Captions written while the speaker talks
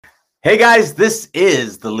Hey guys, this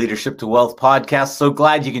is the Leadership to Wealth podcast. So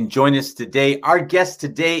glad you can join us today. Our guest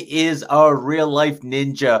today is a real life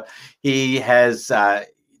ninja. He has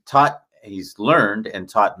he's learned and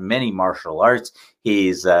taught many martial arts.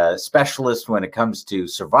 He's a specialist when it comes to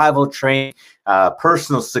survival training,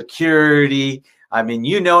 personal security. I mean,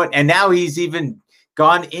 you know it. And now he's even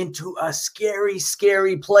gone into a scary,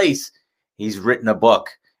 scary place. He's written a book,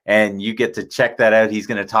 and you get to check that out. He's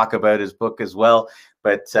going to talk about his book as well.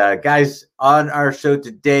 But guys, on our show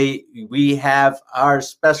today, we have our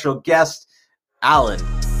special guest, Alan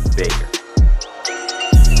Baker.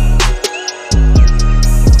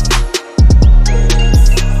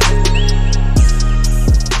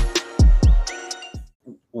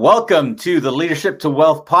 Welcome to the Leadership to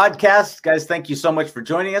Wealth podcast. Guys, thank you so much for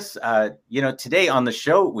joining us. Today on the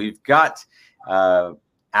show, we've got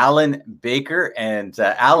Alan Baker. And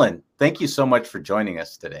Alan, thank you so much for joining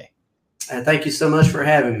us today. Thank you so much for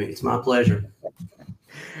having me. It's my pleasure.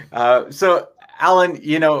 So, Alan,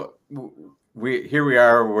 we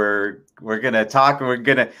are. We're gonna talk.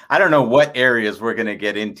 I don't know what areas we're gonna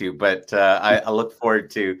get into, but I look forward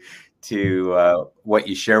to what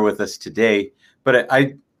you share with us today. But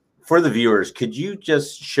for the viewers, could you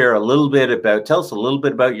just share tell us a little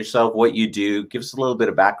bit about yourself, what you do, give us a little bit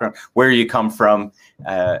of background, where you come from,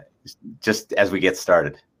 just as we get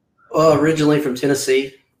started. Well, originally from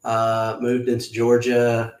Tennessee. Moved into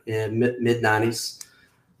Georgia in mid-90s.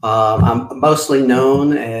 I'm mostly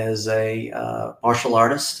known as a martial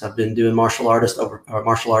artist. I've been doing martial arts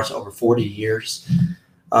over 40 years.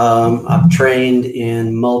 I've trained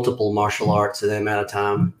in multiple martial arts in that amount of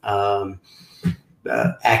time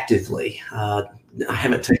actively. I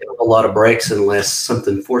haven't taken a lot of breaks unless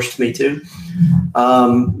something forced me to.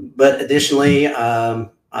 But additionally, I'm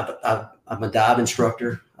a dive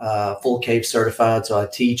instructor. Full cave certified, so I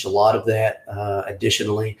teach a lot of that.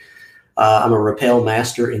 Additionally, I'm a rappel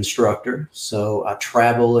master instructor, so I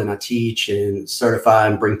travel and I teach and certify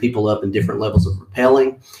and bring people up in different levels of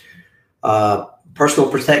rappelling. Personal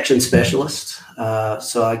protection specialist,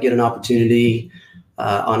 so I get an opportunity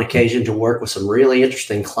on occasion to work with some really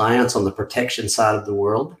interesting clients on the protection side of the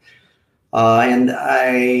world. And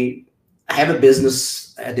I have a business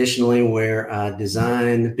additionally where I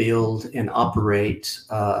design, build, and operate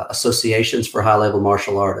associations for high-level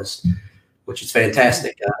martial artists, which is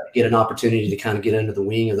fantastic. I get an opportunity to kind of get under the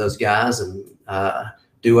wing of those guys and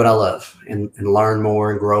do what I love and learn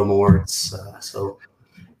more and grow more. So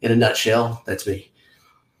in a nutshell, that's me.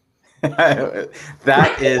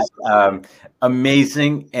 That is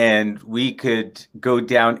amazing, and we could go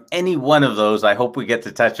down any one of those. I hope we get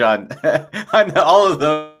to touch on on all of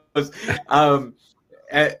those.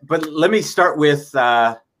 But let me start with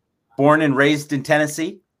born and raised in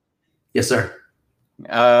Tennessee. Yes, sir.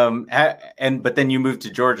 But then you moved to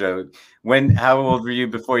Georgia. How old were you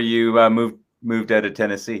before you moved out of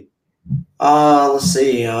Tennessee? Let's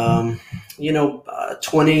see.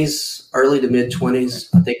 20s, early to mid 20s.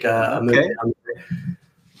 I think I moved down there.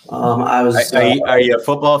 I was. Are you a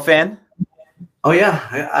football fan? Oh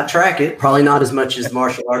yeah, I track it. Probably not as much as the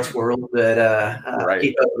martial arts world, but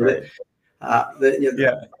keep up with it.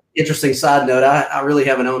 Interesting side note, I really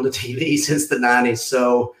haven't owned a TV since the 90s.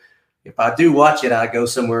 So if I do watch it, I go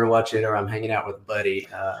somewhere to watch it or I'm hanging out with a buddy.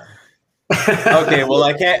 Okay, well,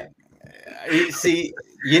 I can't see.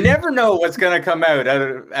 You never know what's going to come out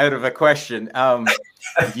of a question.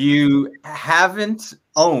 You haven't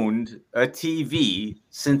owned a TV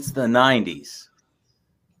since the 90s.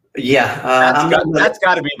 Yeah. That's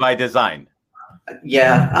got to be by design.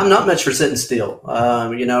 Yeah, I'm not much for sitting still.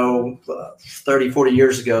 30, 40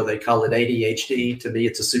 years ago, they call it ADHD. To me,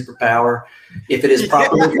 it's a superpower. If it is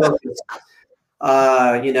properly focused,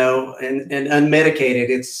 and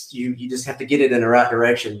unmedicated, you just have to get it in the right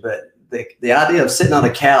direction. But the idea of sitting on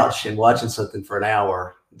a couch and watching something for an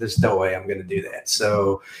hour, there's no way I'm going to do that.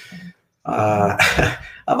 So I've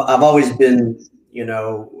always been,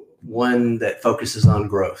 one that focuses on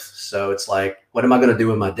growth. So it's like, what am I going to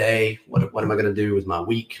do in my day? What am I going to do with my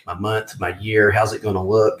week, my month, my year? How's it going to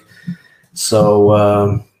look? So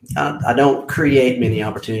I don't create many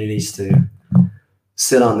opportunities to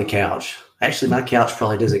sit on the couch. Actually, my couch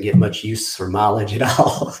probably doesn't get much use or mileage at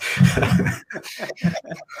all.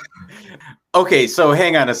 Okay, so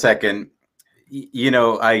hang on a second.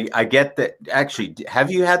 I get that. Actually,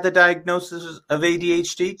 have you had the diagnosis of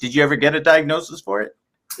ADHD? Did you ever get a diagnosis for it?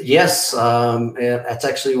 Yes, that's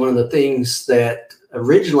actually one of the things that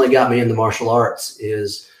originally got me into martial arts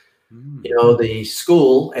is, the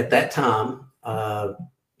school at that time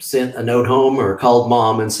sent a note home or called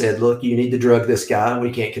mom and said, look, you need to drug this guy. We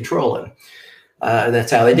can't control him. And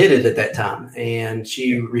that's how they did it at that time. And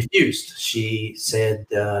she refused. She said,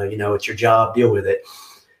 it's your job, deal with it.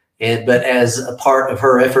 But as a part of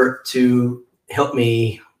her effort to help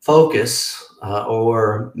me focus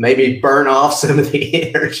or maybe burn off some of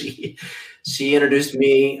the energy, she introduced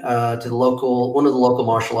me to one of the local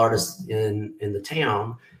martial artists in the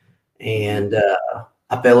town. And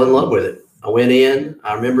I fell in love with it. I went in.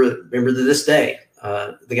 I remember to this day.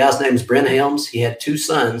 The guy's name is Brent Helms. He had 2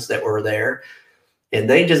 sons that were there, and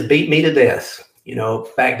they just beat me to death.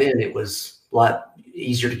 Back then it was a lot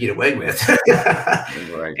easier to get away with.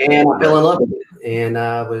 Right. And I fell in love with it, and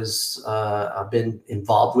I've been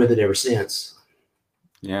involved with it ever since.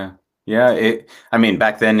 Yeah.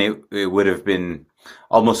 Back then it would have been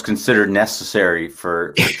almost considered necessary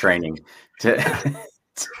for training to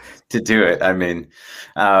to do it. I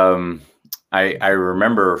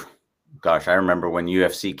remember, I remember when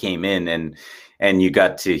UFC came in and you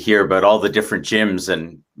got to hear about all the different gyms,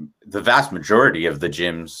 and the vast majority of the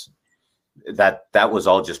gyms that was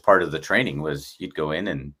all just part of the training. Was you'd go in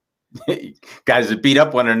and guys would beat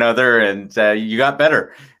up one another, and you got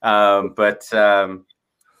better. But so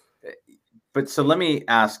let me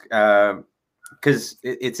ask, because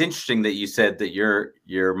it's interesting that you said that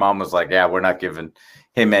your mom was like, yeah, we're not giving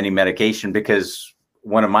him any medication, because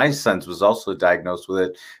one of my sons was also diagnosed with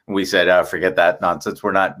it. And we said, forget that nonsense.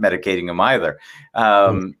 We're not medicating him either.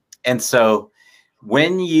 And so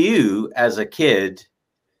when you, as a kid,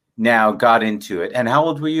 now got into it, and how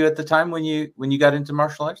old were you at the time when you got into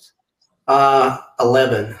martial arts?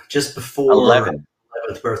 11, just before 11th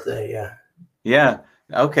birthday. Yeah. Yeah.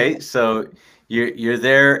 Okay. So you're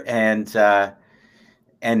there, and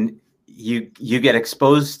you get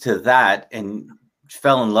exposed to that and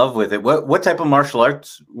fell in love with it. What type of martial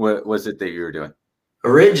arts was it that you were doing?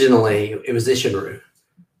 Originally, it was Isshinryu,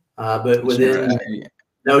 but within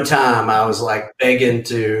no time, I was like begging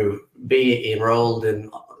to be enrolled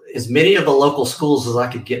in as many of the local schools as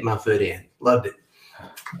I could get my foot in. Loved it.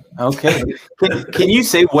 Okay. Can you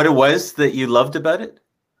say what it was that you loved about it?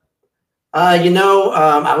 I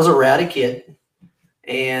was a rowdy kid.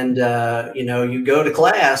 And, you go to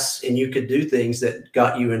class and you could do things that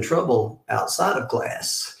got you in trouble outside of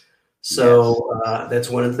class. So that's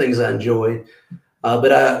one of the things I enjoyed. But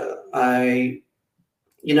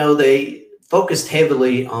they focused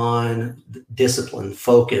heavily on discipline,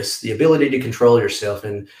 focus, the ability to control yourself.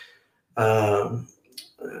 And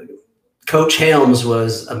Coach Helms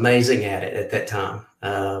was amazing at it at that time.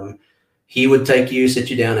 He would take you, sit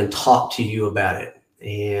you down, and talk to you about it.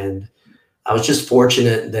 And I was just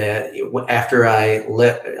fortunate that after I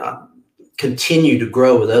continue to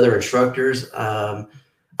grow with other instructors, I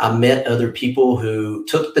met other people who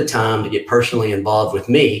took the time to get personally involved with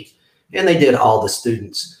me, and they did all the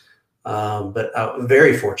students. But I'm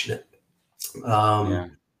very fortunate. Yeah.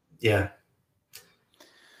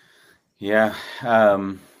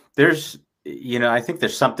 There's, I think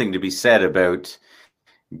there's something to be said about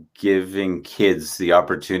giving kids the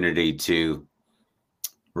opportunity to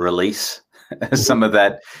release some of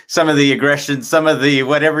the aggression, some of the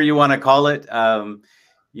whatever you want to call it.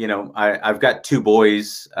 I've got 2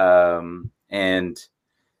 boys, and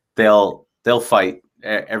they'll fight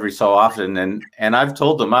every so often, and I've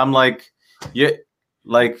told them, I'm like,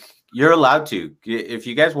 you're allowed to. If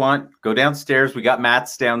you guys want, go downstairs. We got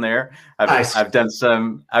mats down there. Nice. I've done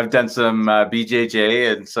some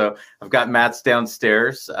BJJ, and so I've got mats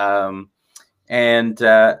downstairs. And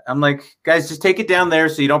I'm like, guys, just take it down there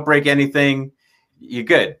so you don't break anything. You're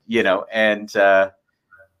good, And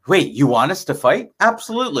wait, you want us to fight?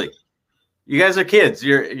 Absolutely. You guys are kids.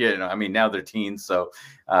 Now they're teens, so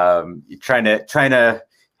you're trying to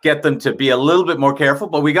get them to be a little bit more careful.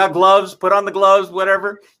 But we got gloves. Put on the gloves.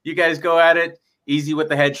 Whatever. You guys go at it. Easy with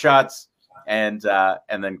the headshots, and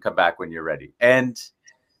then come back when you're ready. And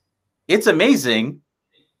it's amazing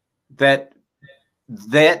that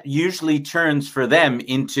usually turns for them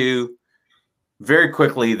into very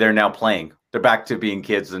quickly. They're now playing. They're back to being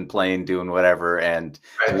kids and playing, doing whatever, and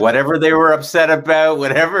whatever they were upset about,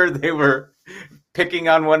 whatever they were picking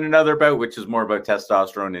on one another about, which is more about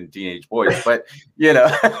testosterone in teenage boys, but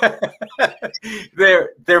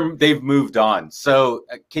they've moved on. So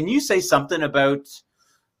can you say something about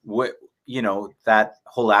what, that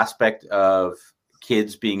whole aspect of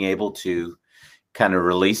kids being able to kind of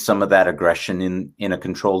release some of that aggression in a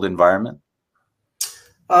controlled environment?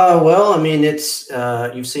 It's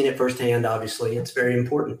you've seen it firsthand. Obviously, it's very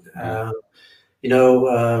important.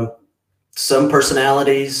 Some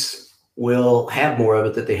personalities will have more of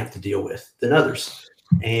it that they have to deal with than others,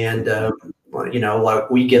 and like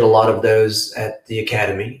we get a lot of those at the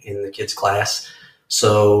academy in the kids class.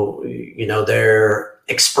 So, they're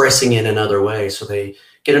expressing it in other ways. So they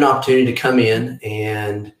get an opportunity to come in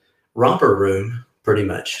and romper room pretty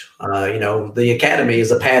much. The academy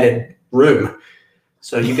is a padded room.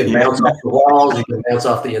 So you can bounce off the walls, you can bounce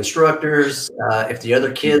off the instructors. If the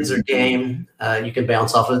other kids are game, you can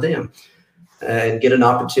bounce off of them and get an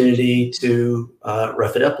opportunity to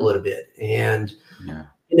rough it up a little bit. And,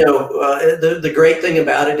 the great thing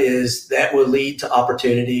about it is that will lead to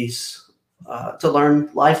opportunities to learn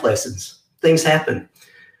life lessons. Things happen.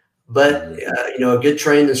 But, a good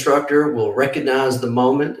trained instructor will recognize the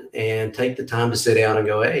moment and take the time to sit down and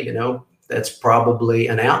go, hey, that's probably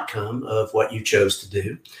an outcome of what you chose to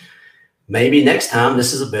do. Maybe next time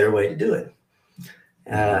this is a better way to do it,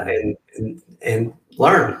 and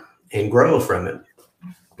learn and grow from it.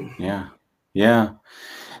 Yeah.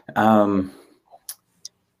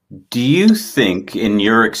 Do you think, in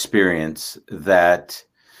your experience, that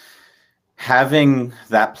having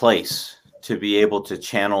that place to be able to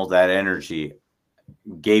channel that energy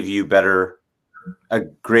gave you a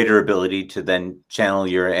greater ability to then channel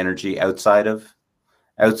your energy outside of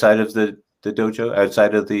the dojo,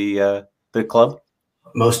 outside of the club?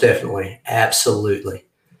 Most definitely. Absolutely.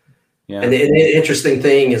 Yeah. And the interesting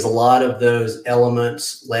thing is a lot of those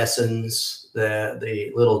elements, lessons,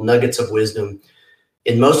 the little nuggets of wisdom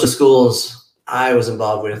in most of the schools I was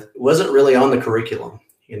involved with wasn't really on the curriculum.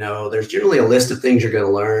 There's generally a list of things you're going to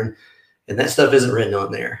learn, and that stuff isn't written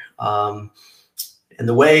on there. And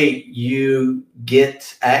the way you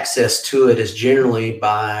get access to it is generally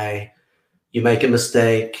by you make a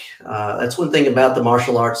mistake. That's one thing about the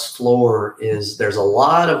martial arts floor is there's a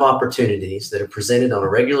lot of opportunities that are presented on a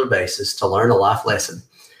regular basis to learn a life lesson.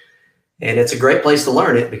 And it's a great place to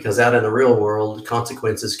learn it because out in the real world,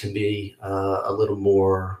 consequences can be a little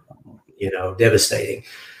more, devastating.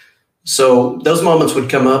 So those moments would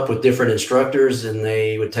come up with different instructors, and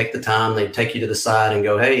they would take the time, they'd take you to the side and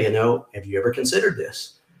go, hey, have you ever considered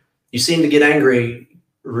this? You seem to get angry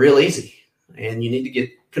real easy, and you need to get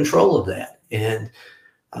control of that. And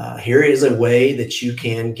here is a way that you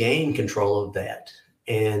can gain control of that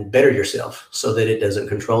and better yourself so that it doesn't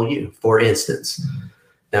control you. For instance,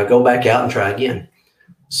 now go back out and try again.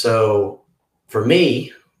 So for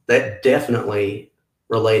me, that definitely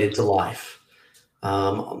related to life.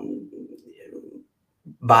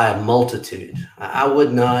 By a multitude. I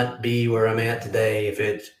would not be where I'm at today if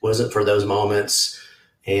it wasn't for those moments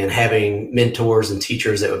and having mentors and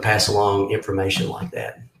teachers that would pass along information like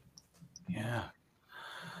that. Yeah.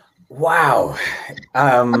 Wow.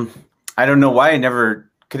 I don't know why I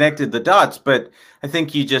never connected the dots, but I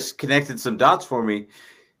think you just connected some dots for me.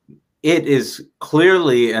 It is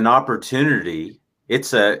clearly an opportunity.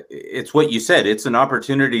 It's what you said. It's an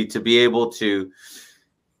opportunity to be able to,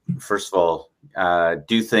 first of all,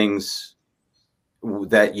 do things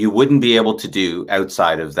that you wouldn't be able to do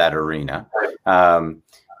outside of that arena.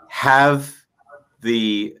 Have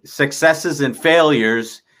the successes and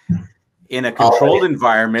failures in a controlled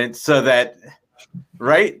environment so that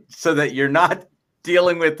you're not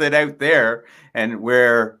dealing with it out there and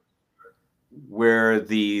where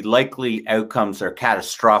the likely outcomes are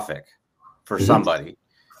catastrophic for somebody.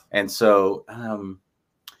 And so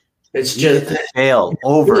it's just fail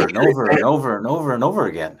over and over and over and over and over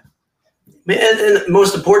again. And the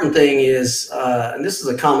most important thing is, and this is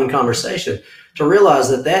a common conversation, to realize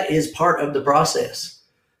that is part of the process.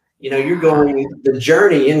 The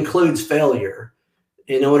journey includes failure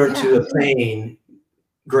in order to obtain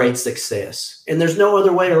great success. And there's no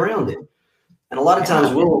other way around it. And a lot of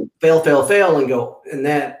times we'll fail and go, and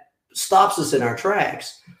that stops us in our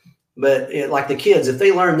tracks. But like the kids, if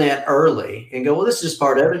they learn that early and go, well, this is just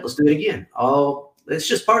part of it, let's do it again. Oh, it's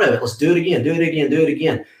just part of it. Let's do it again, do it again, do it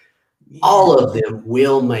again. All of them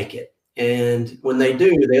will make it. And when they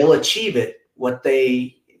do, they'll achieve what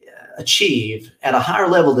they achieve at a higher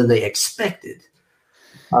level than they expected.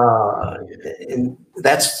 And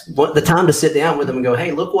that's the time to sit down with them and go,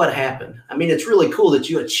 hey, look what happened. I mean, it's really cool that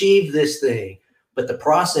you achieved this thing, but the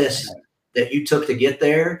process that you took to get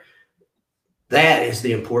there, that is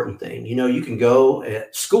the important thing. You can go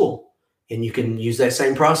at school and you can use that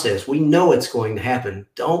same process. We know it's going to happen.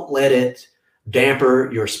 Don't let it damper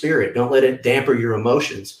your spirit. Don't let it damper your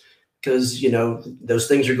emotions because, those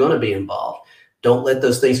things are going to be involved. Don't let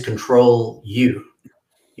those things control you.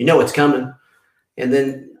 It's coming. And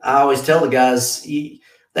then I always tell the guys,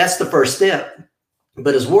 that's the first step.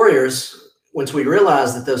 But as warriors, once we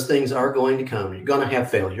realize that those things are going to come, you're going to have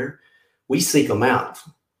failure, we seek them out.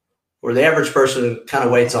 Where the average person kind of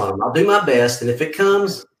waits on them. I'll do my best, and if it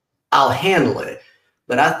comes, I'll handle it.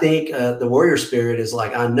 But I think the warrior spirit is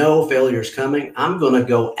like, I know failure is coming. I'm going to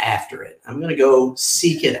go after it. I'm going to go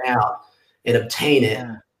seek it out and obtain it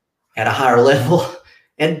at a higher level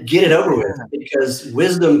and get it over with, because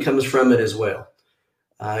wisdom comes from it as well.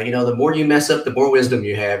 The more you mess up, the more wisdom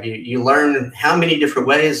you have. You learn how many different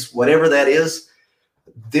ways, whatever that is,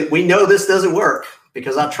 that we know this doesn't work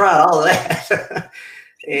because I tried all of that.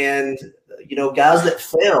 And, guys that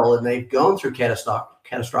fail and they've gone through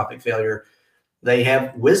catastrophic failure, they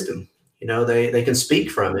have wisdom. They can speak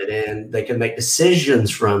from it and they can make decisions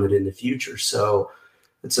from it in the future. So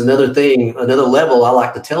it's another thing, another level I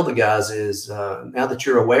like to tell the guys is now that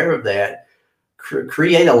you're aware of that,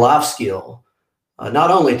 create a life skill, not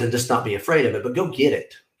only to just not be afraid of it, but go get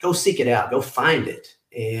it, go seek it out, go find it.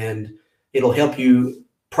 And it'll help you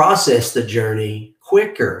process the journey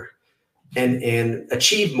quicker and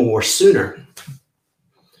achieve more sooner.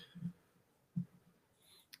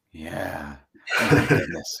 Yeah. Oh my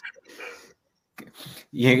goodness.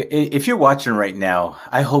 If you're watching right now,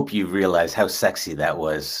 I hope you realize how sexy that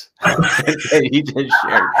was that he just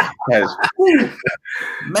shared. Because,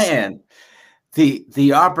 man,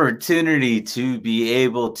 the opportunity to be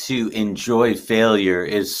able to enjoy failure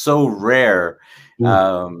is so rare.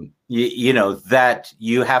 That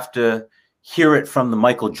you have to hear it from the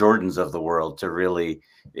Michael Jordans of the world to really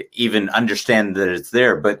even understand that it's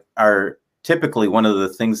there. But typically one of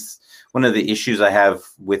the issues I have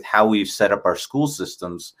with how we've set up our school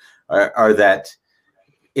systems are that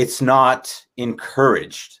it's not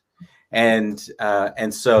encouraged. And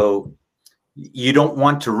so you don't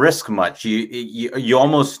want to risk much. You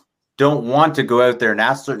almost don't want to go out there and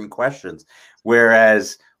ask certain questions.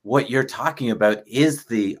 Whereas what you're talking about is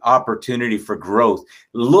the opportunity for growth.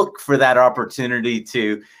 Look for that opportunity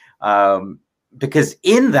to, because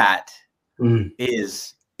in that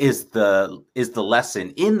is the lesson.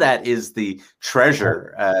 In that is the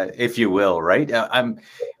treasure, if you will, right?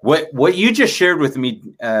 What you just shared with me,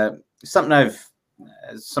 something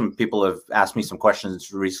some people have asked me some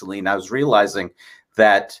questions recently, and I was realizing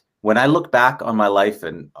that when I look back on my life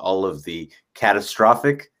and all of the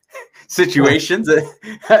catastrophic situations,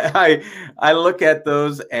 I look at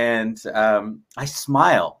those and I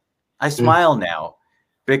smile. I smile now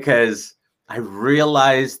because I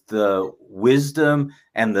realize the wisdom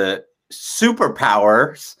and the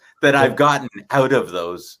superpowers that I've gotten out of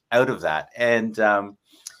that. And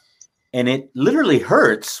it literally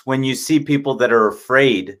hurts when you see people that are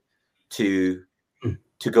afraid to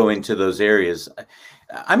go into those areas.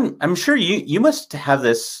 I'm sure you must have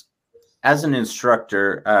this as an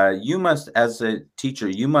instructor. As a teacher,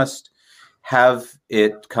 you must have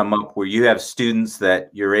it come up where you have students that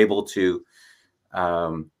you're able to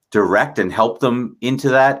direct and help them into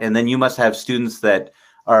that. And then you must have students that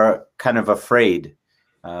are kind of afraid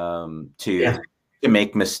to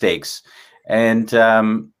make mistakes. And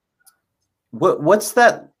what's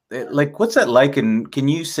that like? What's that like? And can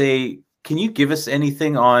you give us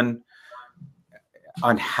anything on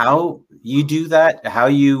how you do that? How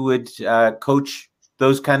you would coach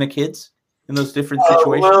those kind of kids in those different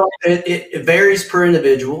situations? Well, it varies per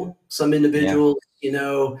individual. Some individuals,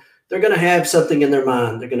 they're going to have something in their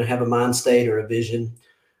mind. They're going to have a mind state or a vision.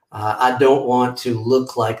 I don't want to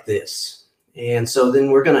look like this. And so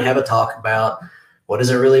then we're going to have a talk about what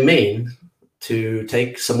does it really mean to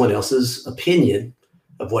take someone else's opinion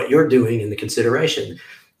of what you're doing into consideration.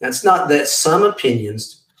 That's not that some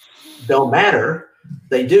opinions don't matter.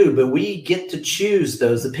 They do, but we get to choose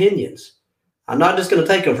those opinions. I'm not just going to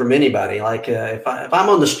take them from anybody. Like if I'm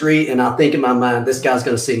on the street and I think in my mind, this guy's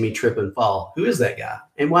going to see me trip and fall. Who is that guy?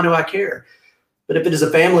 And why do I care? But if it is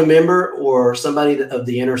a family member or somebody of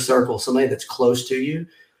the inner circle, somebody that's close to you,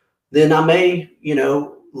 then I may,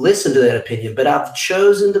 listen to that opinion. But I've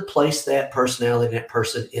chosen to place that personality, that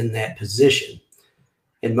person in that position.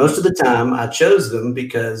 And most of the time I chose them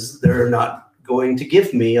because they're not going to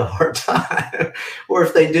give me a hard time. Or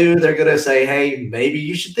if they do, they're going to say, hey, maybe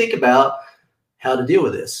you should think about how to deal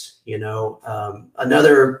with this.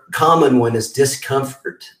 Another common one is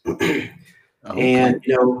discomfort. Okay. And,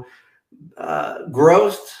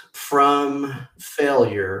 growth from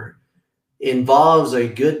failure involves a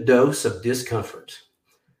good dose of discomfort.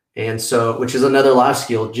 And so, which is another life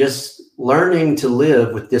skill, just learning to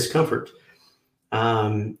live with discomfort.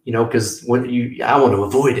 Because I want to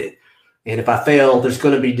avoid it. And if I fail, there's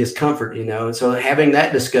going to be discomfort, And so having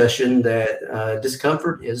that discussion that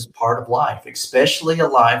discomfort is part of life, especially a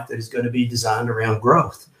life that is going to be designed around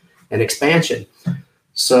growth and expansion.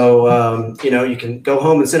 So, you can go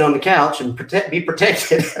home and sit on the couch and be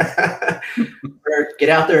protected or get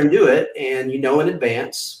out there and do it. And in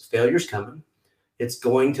advance, failure's coming. It's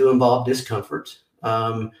going to involve discomfort.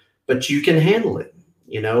 but you can handle it.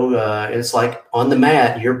 It's like on the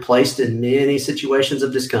mat, you're placed in many situations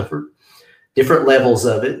of discomfort, different levels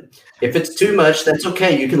of it. If it's too much, that's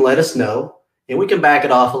okay. You can let us know, and we can back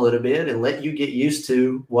it off a little bit and let you get used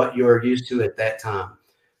to what you're used to at that time.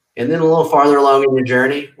 And then a little farther along in your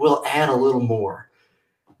journey, we'll add a little more.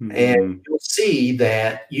 And you'll see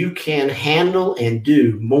that you can handle and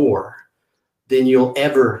do more than you'll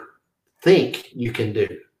ever think you can do.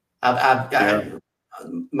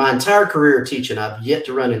 My entire career teaching, I've yet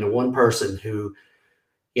to run into one person who,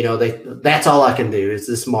 that's all I can do is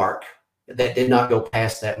this mark that did not go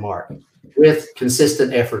past that mark with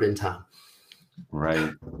consistent effort and time.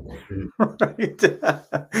 Right. Right.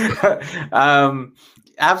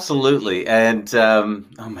 Absolutely. And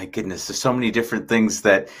oh my goodness, there's so many different things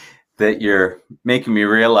that you're making me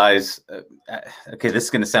realize. Okay, this is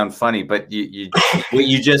going to sound funny, but what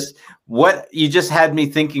you just had me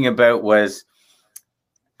thinking about was,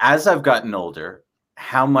 as I've gotten older,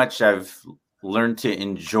 how much I've learned to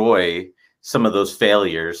enjoy some of those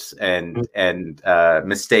failures and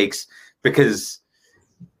mistakes, because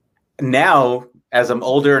now, as I'm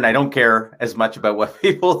older and I don't care as much about what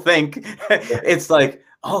people think, it's like,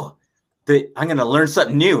 oh, I'm going to learn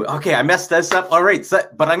something new. Okay, I messed this up. All right,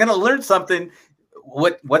 but I'm going to learn something.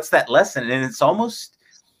 What's that lesson? And it's almost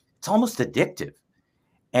addictive.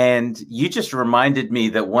 And you just reminded me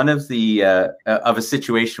that one of the of a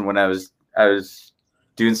situation when I was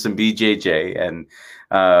doing some BJJ, and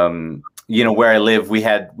where I live, we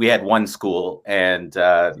had one school, and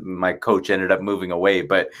my coach ended up moving away.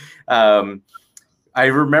 But I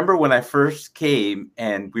remember when I first came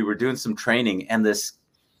and we were doing some training, and this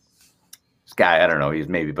guy, I don't know, he's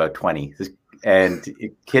maybe about 20, and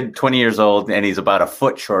a kid 20 years old, and he's about a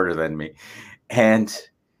foot shorter than me. And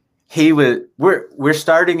we're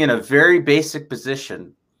starting in a very basic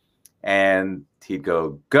position, and he'd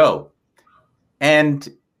go. And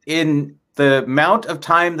in the amount of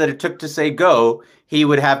time that it took to say go, he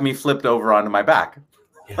would have me flipped over onto my back.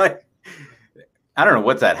 Yeah. Like, I don't know,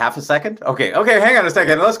 what's that, half a second? Okay, hang on a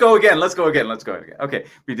second. Let's go again. Okay,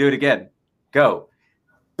 we do it again. Go.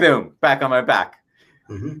 Boom, back on my back.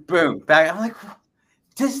 Mm-hmm. Boom, back. I'm like,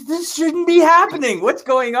 this shouldn't be happening. What's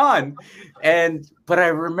going on? But I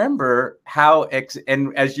remember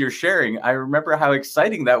and as you're sharing, I remember how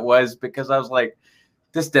exciting that was, because I was like,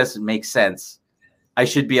 this doesn't make sense. I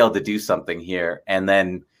should be able to do something here. And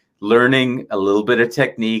then learning a little bit of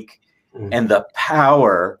technique, and the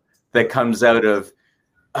power that comes out of,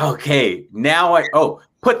 okay, now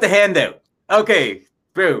put the hand out. Okay,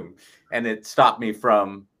 boom. And it stopped me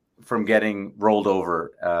from getting rolled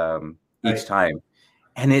over each time.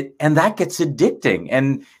 And that gets addicting.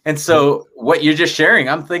 And so what you're just sharing,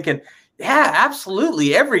 I'm thinking, yeah,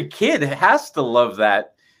 absolutely. Every kid has to love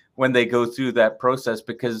that when they go through that process,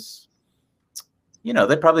 because,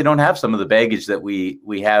 they probably don't have some of the baggage that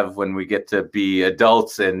we have when we get to be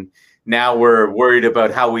adults. And now we're worried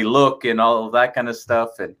about how we look and all of that kind of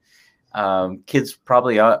stuff. And kids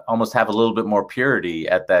probably almost have a little bit more purity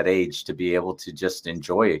at that age to be able to just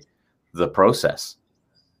enjoy the process.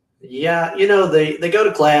 Yeah, they go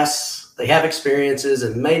to class, they have experiences,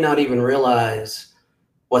 and may not even realize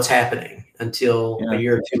what's happening until a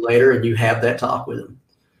year or two later, and you have that talk with them.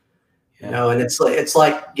 Yeah. And it's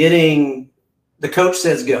like getting, the coach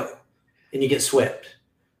says go, and you get swept.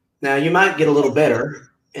 Now you might get a little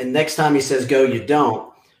better, and next time he says go, you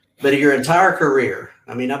don't. But your entire career,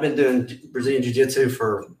 I mean, I've been doing Brazilian Jiu-Jitsu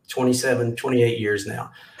for 27, 28 years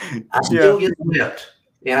now. I still get swept,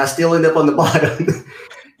 and I still end up on the bottom.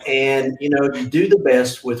 And, you do the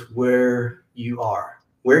best with where you are,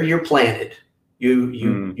 where you're planted.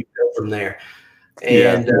 You go from there.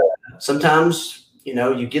 And sometimes,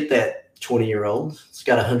 you get that 20-year-old. It's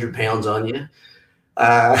got 100 pounds on you.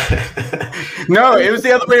 No, it was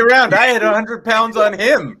the other way around. I had 100 pounds on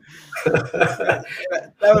him. That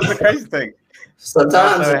was the crazy thing.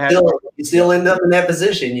 Sometimes you still end up in that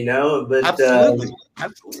position, but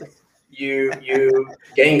absolutely. You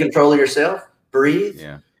gain control of yourself, breathe,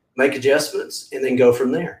 make adjustments, and then go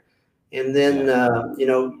from there. And then,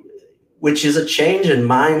 which is a change in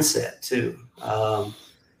mindset too.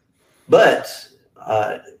 But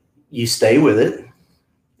you stay with it.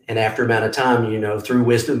 And after a amount of time, through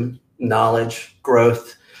wisdom, knowledge,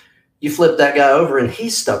 growth, you flip that guy over and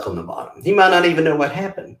he's stuck on the bottom. He might not even know what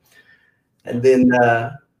happened. And then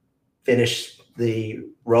finish the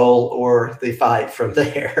roll or the fight from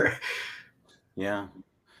there. Yeah.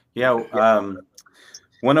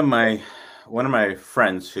 One of my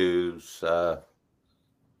friends who's I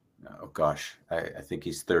think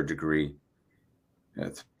he's third degree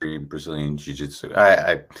 3 Brazilian Jiu-Jitsu.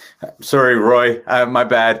 Sorry, Roy, my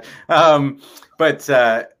bad. But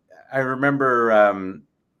I remember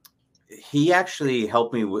he actually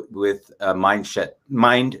helped me with a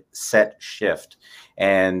mindset shift.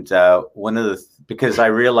 And because I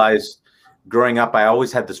realized growing up, I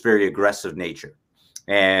always had this very aggressive nature.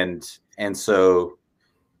 And so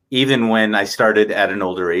even when I started at an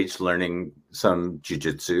older age learning some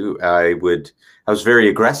jiu-jitsu, I was very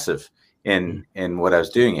aggressive in what I was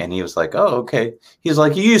doing. And he was like, "Oh, okay." He's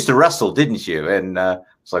like, "You used to wrestle, didn't you?" And I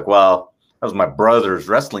was like, "Well, that was my brother's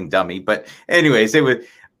wrestling dummy." But anyways, he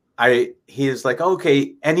was like,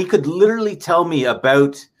 "Okay." And he could literally tell me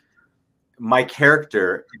about my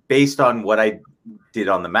character based on what I did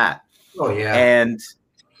on the mat. Oh yeah. And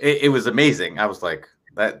it was amazing. I was like,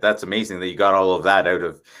 that's amazing that you got all of that out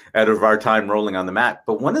of our time rolling on the mat.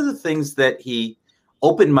 But one of the things that he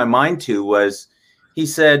opened my mind to was, he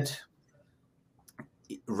said,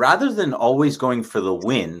 rather than always going for the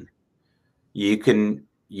win, you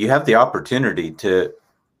have the opportunity to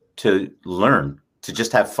learn, to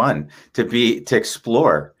just have fun, to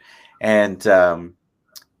explore. And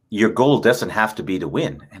your goal doesn't have to be to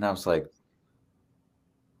win. And I was like,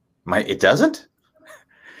 it doesn't?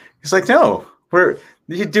 He's like, "No,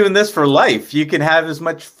 you're doing this for life. You can have as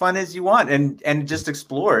much fun as you want and just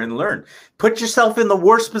explore and learn. Put yourself in the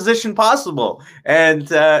worst position possible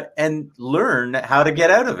and learn how to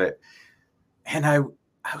get out of it." And I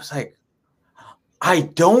was like, I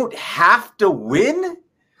don't have to win?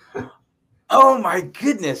 Oh my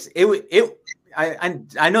goodness.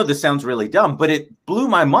 I know this sounds really dumb, but it blew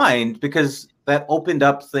my mind, because that opened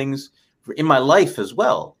up things in my life as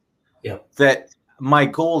well. Yeah. That my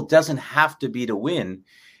goal doesn't have to be to win.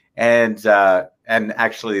 And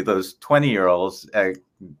actually those 20-year-olds,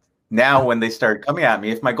 now when they start coming at me,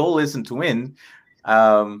 if my goal isn't to win,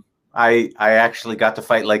 I actually got to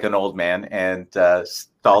fight like an old man and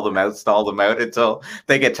stall them out until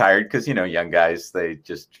they get tired. Because, young guys, they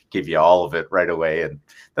just give you all of it right away, and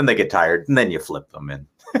then they get tired, and then you flip them in.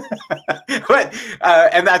 But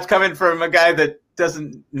and that's coming from a guy that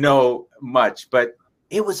doesn't know much. But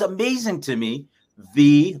it was amazing to me,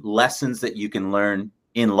 the lessons that you can learn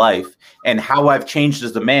in life, and how I've changed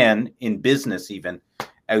as a man in business, even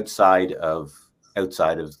outside of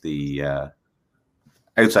the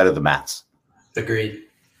mats. Agreed.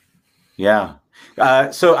 Yeah.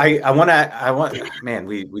 So I want, man,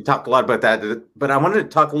 we talked a lot about that, but I wanted to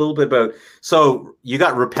talk a little bit about, so you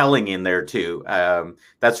got rappelling in there too.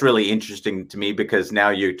 That's really interesting to me, because now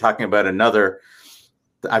you're talking about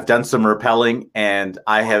I've done some rappelling, and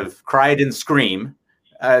I have cried and screamed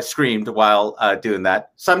while doing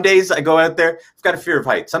that. Some days I go out there, I've got a fear of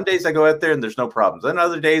heights. Some days I go out there and there's no problems. Then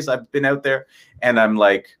other days I've been out there and I'm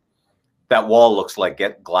like, that wall looks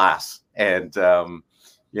like glass. And, the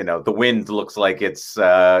wind looks like it's,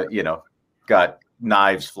 got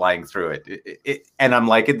knives flying through it. And I'm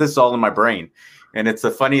like, this is all in my brain. And it's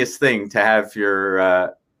the funniest thing to have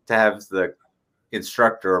the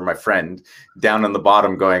instructor or my friend down on the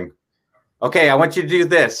bottom going, "Okay, I want you to do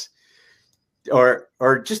this." Or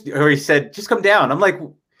he said, "Just come down." I'm like,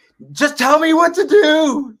 "Just tell me what to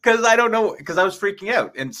do," because I don't know, because I was freaking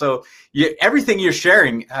out. And so everything you're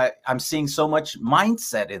sharing, I'm seeing so much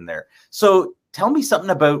mindset in there. So tell me something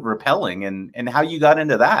about rappelling and how you got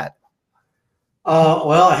into that.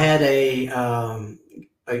 Well, I had a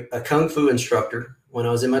Kung Fu instructor when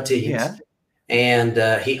I was in my teens. Yeah.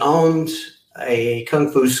 And he owned a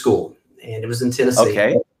Kung Fu school, and it was in Tennessee.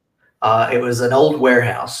 Okay. It was an old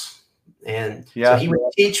warehouse. And so he would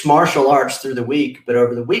teach martial arts through the week, but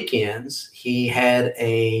over the weekends, he had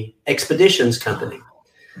a expeditions company.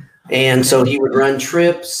 And so he would run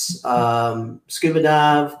trips, scuba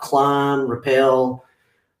dive, climb, rappel,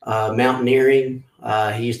 mountaineering.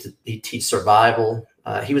 He'd teach survival.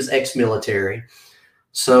 He was ex-military.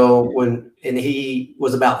 So he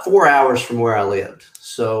was about 4 hours from where I lived.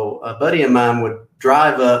 So a buddy of mine would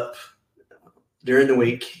drive up during the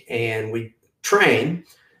week and we'd train.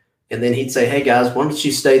 And then he'd say, "Hey guys, why don't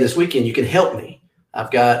you stay this weekend? You can help me.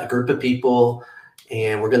 I've got a group of people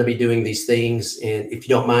and we're going to be doing these things. And if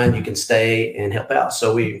you don't mind, you can stay and help out."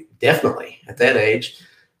 So we definitely, at that age,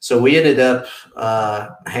 so we ended up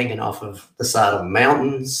hanging off of the side of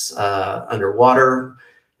mountains, underwater,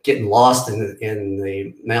 getting lost in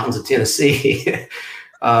the mountains of Tennessee,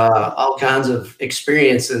 all kinds of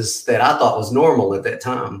experiences that I thought was normal at that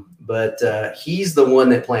time. But he's the one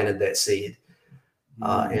that planted that seed.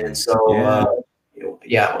 And so,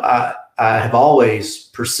 I have always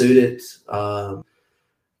pursued it.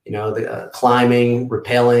 the climbing,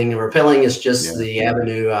 rappelling. Rappelling is just Yeah. the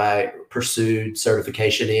avenue I pursued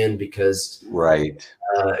certification in because, Right.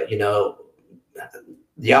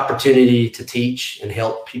 The opportunity to teach and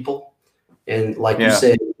help people. And like you Yeah.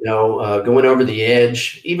 said, going over the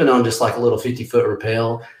edge, even on just like a little 50-foot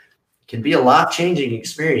rappel, can be a life-changing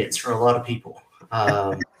experience for a lot of people.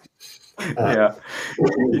 Yeah.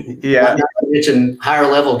 Not to mention higher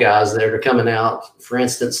level guys that are coming out, for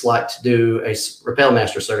instance, like to do a Rappel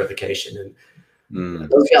Master certification. And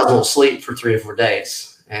those guys won't sleep for 3 or 4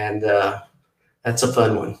 days. And that's a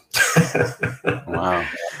fun one. Wow.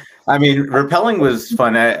 I mean, rappelling was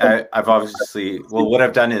fun. I've obviously, what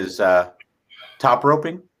I've done is top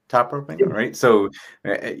roping, right? So,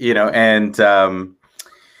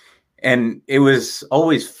 and it was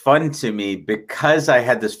always fun to me because I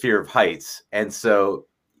had this fear of heights. And so,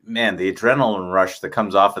 man, the adrenaline rush that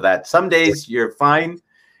comes off of that, some days you're fine.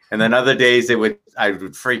 And then other days I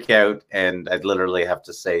would freak out and I'd literally have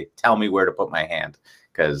to say, tell me where to put my hand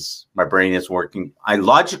because my brain is working. I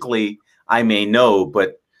may know,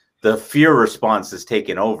 but the fear response is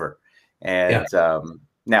taken over. And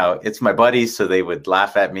now it's my buddies, so they would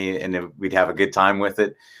laugh at me and we'd have a good time with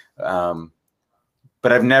it.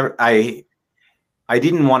 But I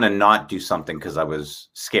didn't want to not do something because I was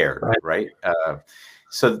scared, right?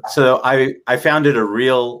 So I found it a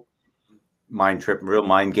real mind trip, real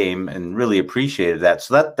mind game, and really appreciated that.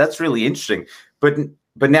 So that's really interesting. But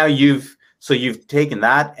now you've taken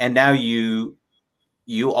that, and now you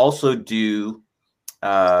also do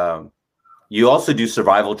survival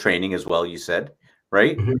training as well. You said,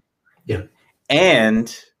 right? Mm-hmm. Yeah.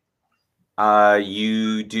 And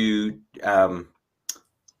you do.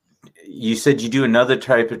 You said you do another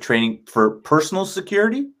type of training for personal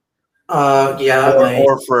security.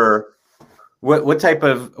 Or for what type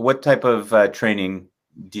of training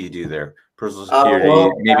do you do there? Personal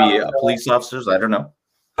security, maybe police officers. I don't know.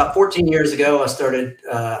 About 14 years ago,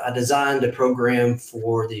 I designed a program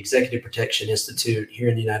for the Executive Protection Institute here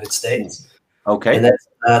in the United States. Okay. And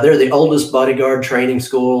they're the oldest bodyguard training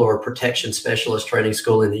school or protection specialist training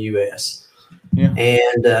school in the U.S. Yeah.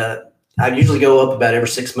 And I usually go up about every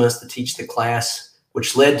 6 months to teach the class,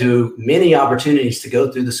 which led to many opportunities to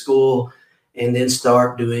go through the school and then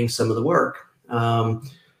start doing some of the work.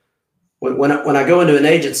 When I go into an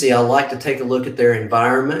agency, I like to take a look at their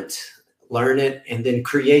environment, learn it, and then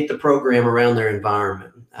create the program around their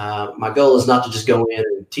environment. My goal is not to just go in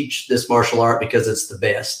and teach this martial art because it's the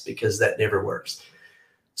best, because that never works.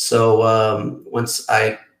 So once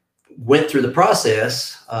I went through the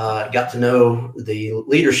process, got to know the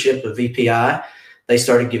leadership of VPI. They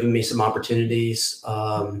started giving me some opportunities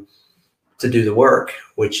to do the work,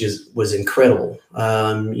 which was incredible.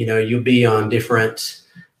 You'll be on different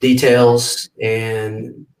details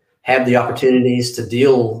and have the opportunities to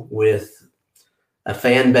deal with a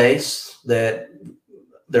fan base that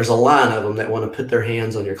there's a line of them that want to put their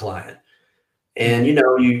hands on your client. And,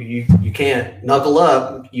 you can't knuckle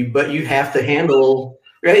up, but you have to handle,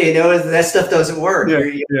 right? That stuff doesn't work.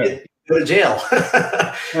 You go to jail.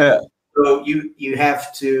 So you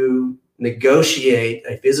have to negotiate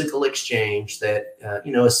a physical exchange that,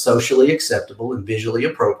 is socially acceptable and visually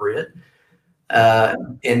appropriate.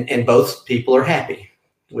 And both people are happy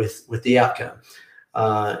with the outcome.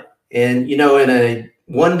 In a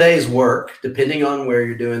 1 day's work, depending on where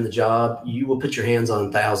you're doing the job, you will put your hands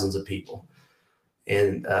on thousands of people.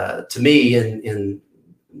 And to me, and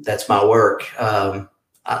that's my work.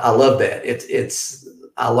 I love that.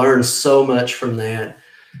 I learned so much from that.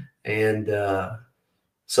 And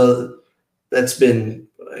so that's been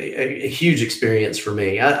a huge experience for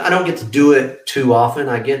me. I don't get to do it too often.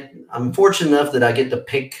 I'm fortunate enough that I get to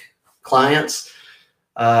pick clients.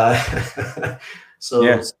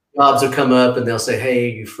 Jobs will come up and they'll say, "Hey,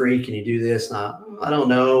 you free? Can you do this?" And I don't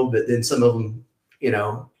know, but then some of them,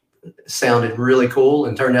 sounded really cool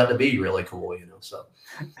and turned out to be really cool. So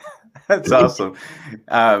that's awesome.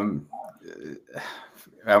 I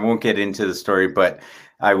won't get into the story, but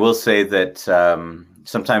I will say that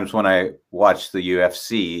sometimes when I watch the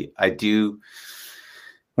UFC,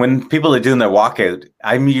 when people are doing their walkout,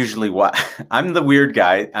 I'm the weird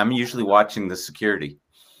guy. I'm usually watching the security.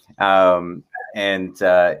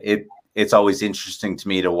 It's always interesting to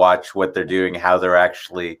me to watch what they're doing,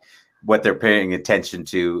 what they're paying attention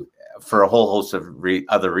to for a whole host of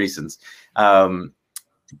other reasons.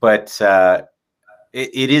 But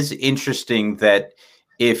it is interesting that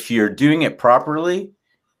if you're doing it properly,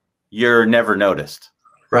 you're never noticed.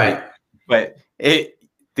 Right. But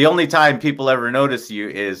the only time people ever notice you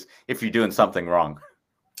is if you're doing something wrong.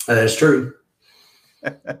 That is true.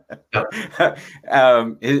 Yep.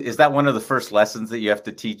 Is that one of the first lessons that you have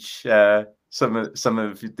to teach some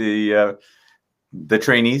of the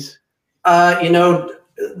trainees?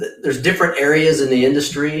 There's different areas in the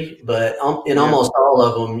industry, but in almost all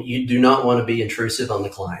of them, you do not want to be intrusive on the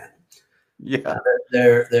client. Yeah.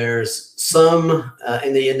 There's some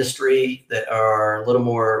in the industry that are a little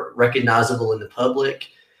more recognizable in the public.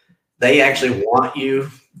 They actually want you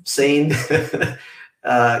seen.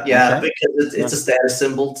 Because it's a status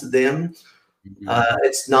symbol to them.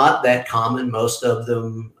 It's not that common. Most of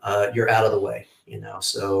them, you're out of the way,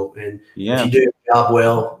 So, and if you do your job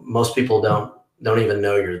well, most people don't even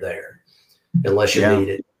know you're there unless you need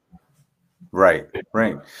it. Right.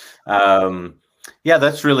 Yeah,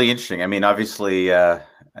 that's really interesting. I mean, obviously,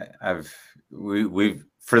 we've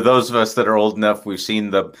for those of us that are old enough, we've seen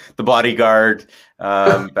the Bodyguard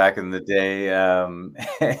back in the day,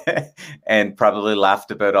 and probably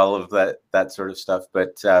laughed about all of that sort of stuff.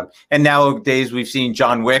 But and nowadays we've seen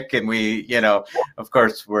John Wick, and we, of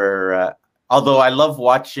course, we're although I love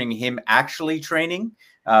watching him actually training.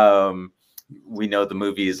 We know the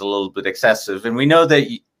movie is a little bit excessive, and we know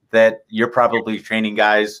that you're probably training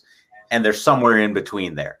guys, and they're somewhere in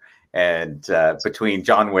between there, and between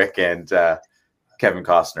John Wick and Kevin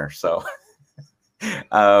Costner. So,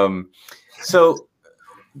 so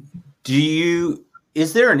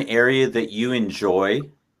is there an area that you enjoy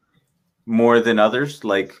more than others?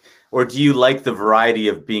 Or do you like the variety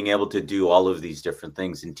of being able to do all of these different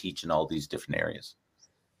things and teach in all these different areas?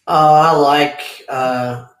 I like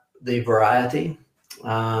the variety.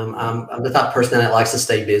 I'm the type of person that likes to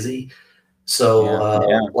stay busy. So,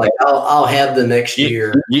 like I'll have the next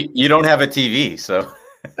year. You don't have a TV, so.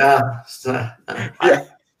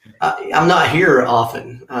 I'm not here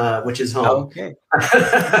often, which is home. Okay.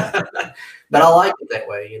 But I like it that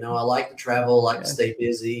way. I like to travel, like to stay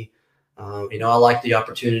busy. I like the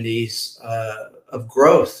opportunities of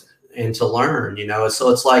growth and to learn, so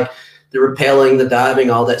it's like the rappelling, the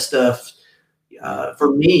diving, all that stuff.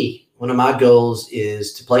 For me, one of my goals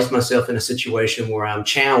is to place myself in a situation where I'm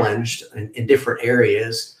challenged in different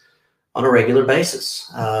areas on a regular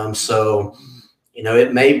basis. So,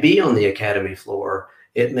 it may be on the academy floor.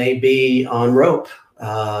 It may be on rope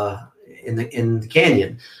in the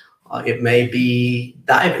canyon. It may be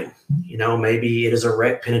diving. Maybe it is a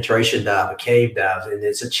wreck penetration dive, a cave dive, and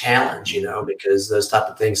it's a challenge. Because those type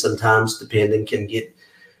of things sometimes, depending, can get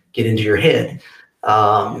into your head.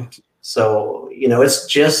 So, it's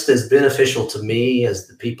just as beneficial to me as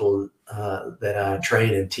the people that I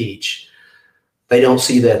train and teach. They don't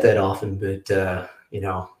see that often, but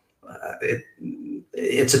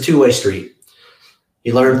it's a two-way street.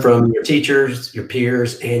 You learn from your teachers, your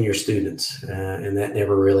peers, and your students, and that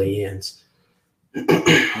never really ends.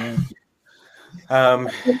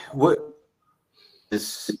 What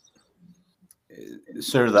is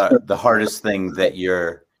sort of the hardest thing that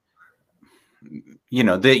you're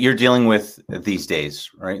dealing with these days,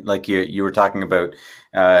 right? Like you were talking about,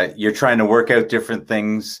 you're trying to work out different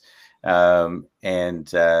things, and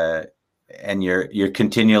you're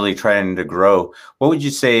continually trying to grow. What would you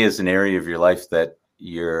say is an area of your life that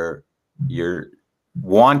you're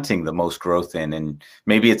wanting the most growth in, and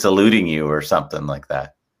maybe it's eluding you or something like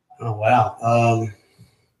that? Oh, wow.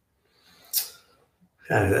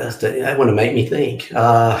 That want to make me think.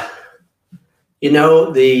 I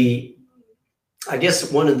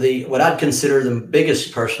guess what I'd consider the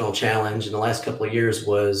biggest personal challenge in the last couple of years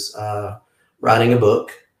was writing a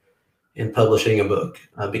book and publishing a book,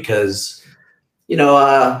 because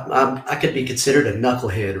I could be considered a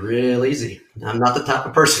knucklehead real easy. I'm not the type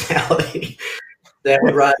of personality that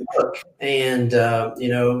would write a book. And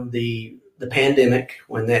the pandemic,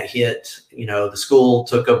 when that hit, the school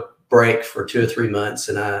took a break for 2 or 3 months,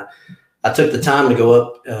 and I took the time to go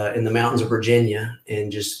up in the mountains of Virginia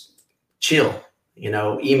and just chill.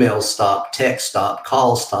 Emails stopped, text stopped,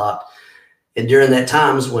 calls stopped. And during that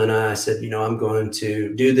times when I said, I'm going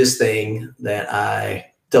to do this thing that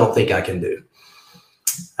I don't think I can do.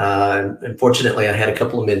 Unfortunately, I had a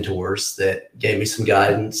couple of mentors that gave me some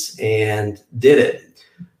guidance and did it.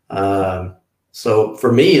 So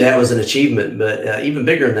for me, that was an achievement, but even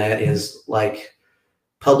bigger than that is like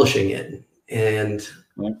publishing it and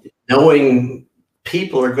knowing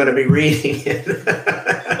people are going to be reading it.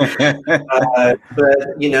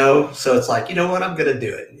 But, so it's like, what, I'm going to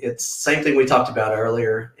do it. It's the same thing we talked about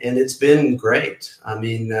earlier, and it's been great. I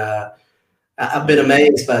mean, I've been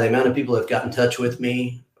amazed by the amount of people that have got in touch with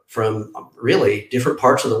me from really different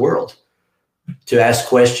parts of the world to ask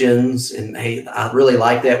questions. And, hey, I really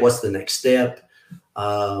like that. What's the next step?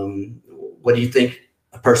 What do you think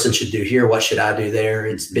a person should do here? What should I do there?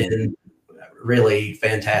 It's been really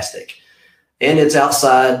fantastic. And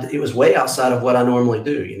it was way outside of what I normally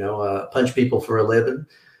do, punch people for a living,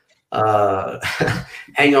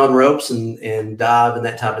 hang on ropes and dive and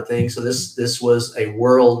that type of thing. So this was a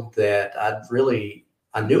world that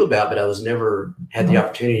I knew about, but I was never had the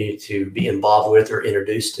opportunity to be involved with or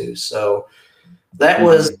introduced to. So that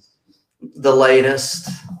was the latest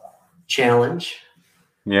challenge.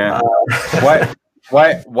 Yeah.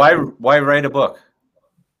 Why write a book?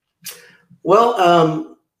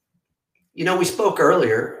 Well, we spoke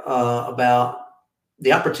earlier about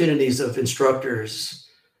the opportunities of instructors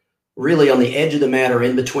really on the edge of the mat or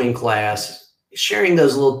in between class, sharing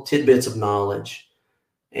those little tidbits of knowledge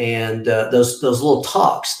and those little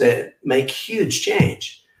talks that make huge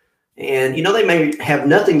change. And, they may have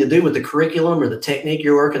nothing to do with the curriculum or the technique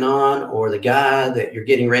you're working on or the guy that you're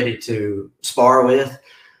getting ready to spar with.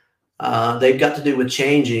 They've got to do with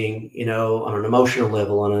changing, on an emotional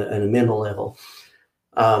level, on a mental level.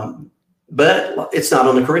 But it's not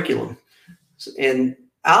on the curriculum. And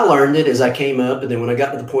I learned it as I came up. And then when I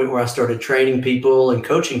got to the point where I started training people and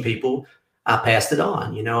coaching people, I passed it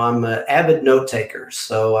on. I'm an avid note taker.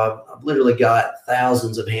 So I've literally got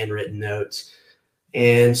thousands of handwritten notes.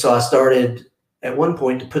 And so I started at one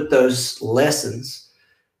point to put those lessons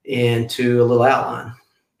into a little outline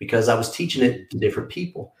because I was teaching it to different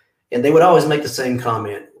people. And they would always make the same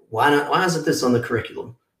comment. Why not? Why isn't this on the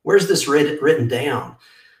curriculum? Where's this written down?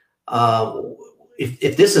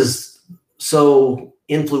 If this is so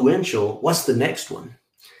influential, what's the next one?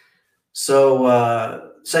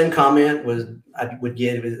 So same comment I would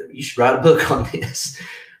get, you should write a book on this,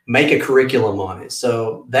 make a curriculum on it.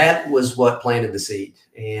 So that was what planted the seed.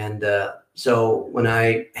 And so when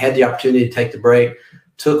I had the opportunity to take the break,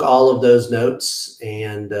 took all of those notes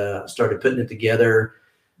and started putting it together.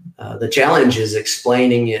 The challenge is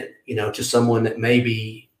explaining it, to someone that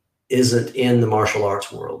maybe isn't in the martial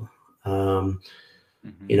arts world.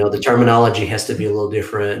 The terminology has to be a little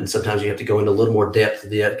different, and sometimes you have to go into a little more depth of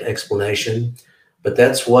the explanation. But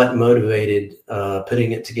that's what motivated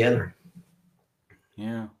putting it together.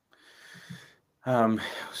 Yeah.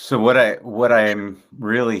 So what I'm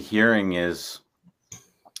really hearing is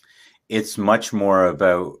it's much more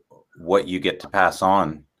about what you get to pass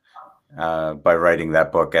on by writing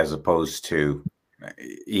that book, as opposed to,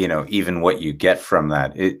 even what you get from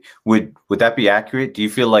that. Would that be accurate? Do you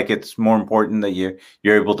feel like it's more important that you're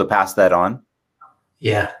able to pass that on?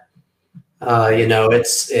 Yeah.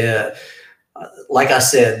 It's like I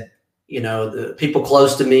said, the people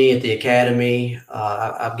close to me at the academy,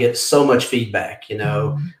 I get so much feedback,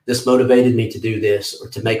 this motivated me to do this or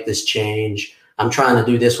to make this change. I'm trying to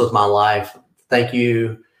do this with my life. Thank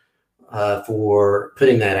you for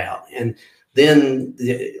putting that out. And then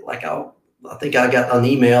I think I got an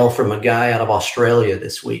email from a guy out of Australia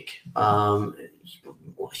this week,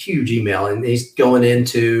 huge email. And he's going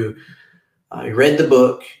into, he read the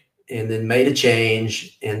book and then made a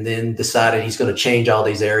change and then decided he's going to change all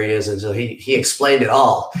these areas. And so he explained it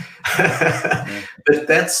all. But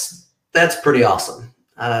that's pretty awesome.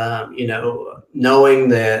 Knowing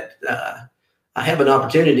that I have an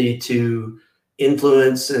opportunity to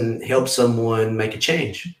influence and help someone make a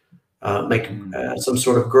change, make some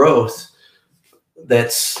sort of growth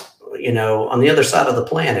that's, on the other side of the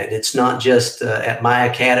planet. It's not just at my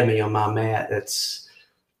academy on my mat. That's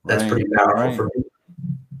pretty powerful for me.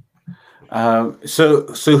 So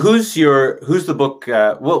who's the book?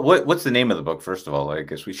 What's the name of the book? First of all, I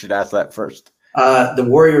guess we should ask that first. The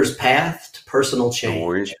Warrior's Path to Personal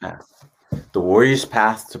Change. The Warrior's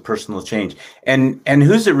Path to Personal Change. And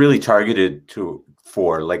who's it really targeted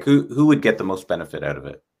for? Like who would get the most benefit out of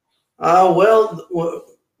it? Well,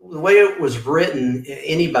 the way it was written,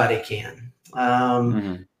 anybody can.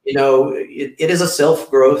 It is a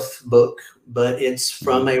self-growth book, but it's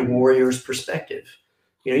from a warrior's perspective.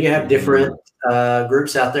 You have different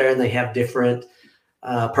groups out there, and they have different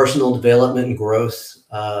personal development and growth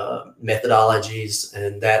methodologies,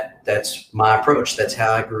 and that's my approach. That's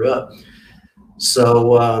how I grew up.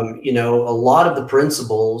 So, a lot of the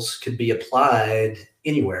principles could be applied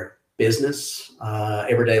anywhere, business,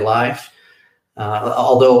 everyday life.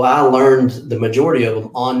 Although I learned the majority of them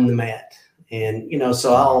on the mat. And,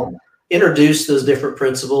 so I'll introduce those different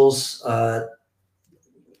principles,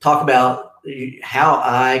 talk about how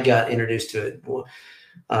I got introduced to it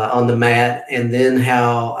on the mat, and then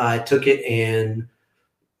how I took it and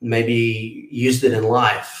maybe used it in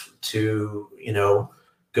life to,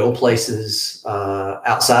 go places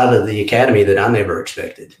outside of the academy that I never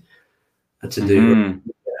expected to do.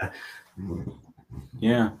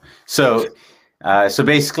 Yeah. So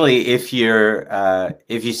basically, if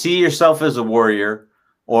you see yourself as a warrior,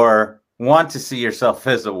 or want to see yourself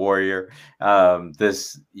as a warrior,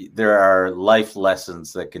 there are life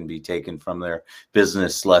lessons that can be taken from there,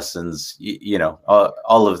 business lessons,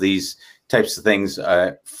 all of these types of things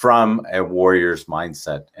from a warrior's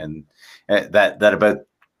mindset. And that about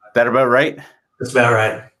right? That's about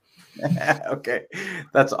right. Okay,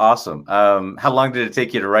 that's awesome. How long did it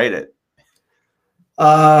take you to write it?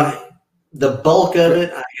 The bulk of it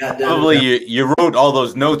I got done. Probably you wrote all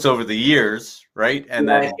those notes over the years, right? And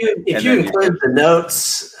then if you include the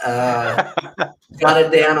notes, got it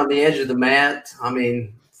down on the edge of the mat. I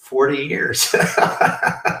mean, 40 years.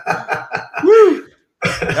 Woo!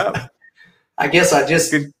 Yep. I guess I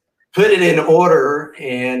just put it in order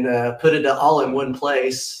and put it all in one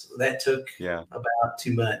place. That took about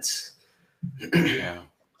 2 months. Yeah.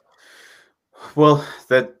 Well,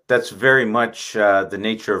 that's very much the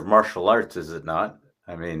nature of martial arts, is it not?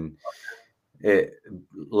 I mean,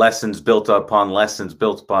 lessons built upon lessons,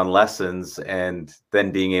 and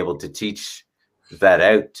then being able to teach that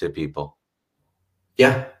out to people.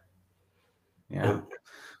 Yeah.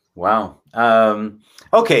 Wow.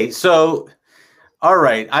 Okay, so all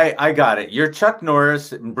right, I got it. You're Chuck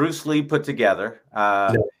Norris and Bruce Lee put together.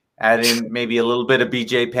 Add in maybe a little bit of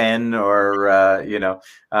BJ Penn or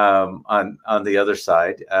on the other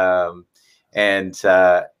side, and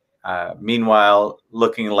meanwhile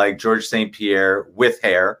looking like George St. Pierre with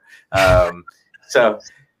hair.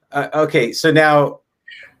 Okay, so now,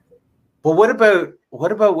 well, what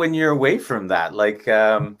about when you're away from that? Like,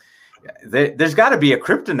 there's got to be a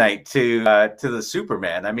kryptonite to the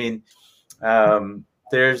Superman. I mean,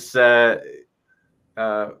 there's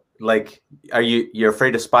like, you're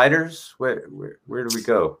afraid of spiders? Where do we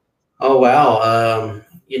go? Oh, wow.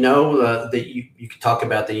 That you could talk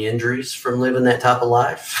about the injuries from living that type of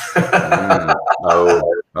life. Oh,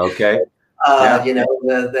 okay.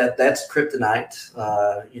 That's kryptonite.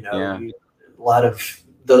 A lot of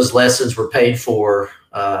those lessons were paid for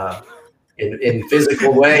in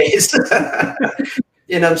physical ways.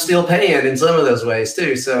 And I'm still paying in some of those ways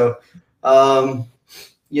too. So, I'm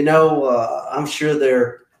sure there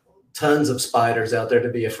are tons of spiders out there to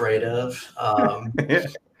be afraid of.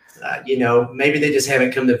 Maybe they just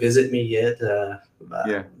haven't come to visit me yet. I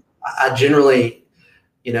generally,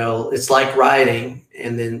 it's like writing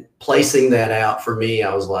and then placing that out for me.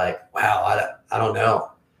 I was like, wow, I don't know.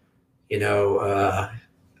 Even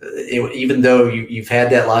though you've had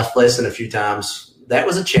that life lesson a few times, that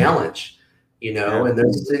was a challenge, and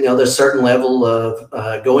there's certain level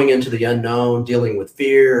of going into the unknown, dealing with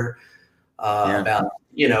fear about,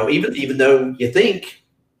 even though you think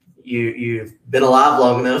you've been alive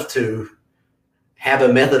long enough to have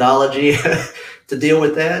a methodology to deal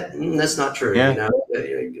with that. That's not true.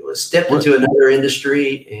 Stepped into another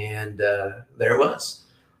industry and there it was.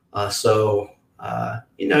 So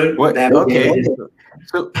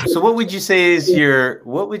what would you say is your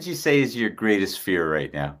greatest fear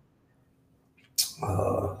right now?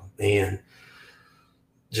 Oh man,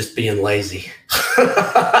 just being lazy.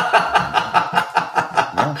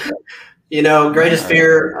 Greatest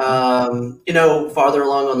fear, farther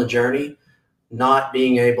along on the journey, not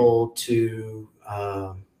being able to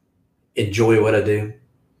enjoy what I do,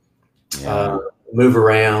 move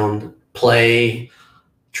around, play,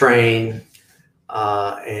 train,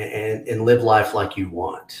 and live life like you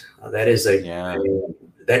want. That is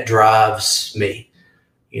that drives me,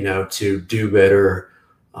 to do better,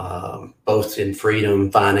 both in freedom,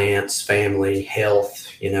 finance, family, health,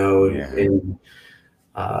 and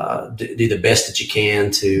do the best that you can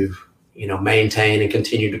to, maintain and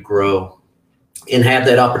continue to grow and have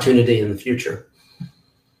that opportunity in the future.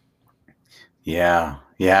 Yeah,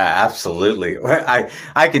 absolutely.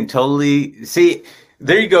 I can totally see.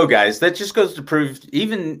 There you go, guys. That just goes to prove,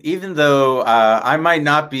 even though I might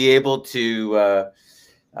not be able to,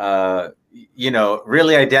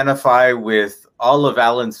 really identify with all of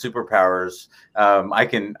Alan's superpowers, I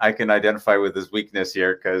can identify with his weakness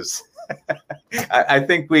here, because I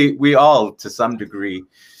think we all, to some degree,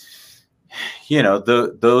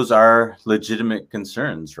 those are legitimate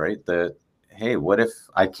concerns, right? That, hey, what if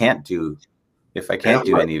I can't do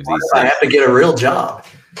any of these things? I have to get a real job.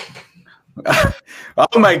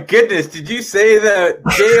 Oh my goodness! Did you say the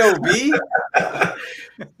job?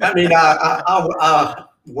 I mean, I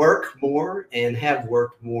work more and have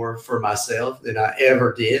worked more for myself than I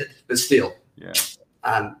ever did, but still,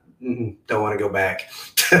 I don't want to go back.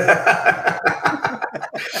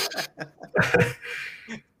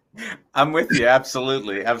 I'm with you.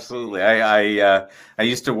 Absolutely. I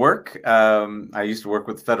used to work. I used to work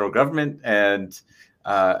with the federal government, and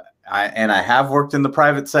I have worked in the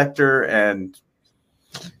private sector, and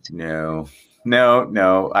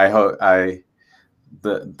No. I hope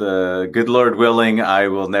the good Lord willing, I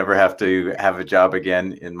will never have to have a job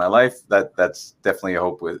again in my life. That's definitely a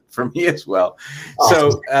hope for me as well.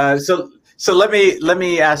 Awesome. So let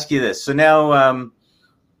me ask you this. So now,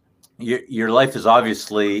 your life is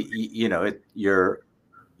obviously, you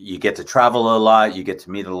get to travel a lot, you get to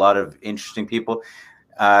meet a lot of interesting people.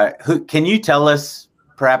 Who can you tell us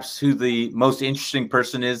perhaps who the most interesting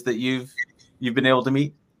person is that you've been able to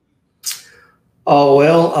meet? Oh,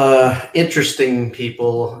 well, interesting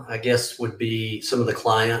people, I guess, would be some of the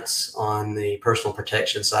clients on the personal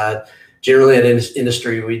protection side. Generally, in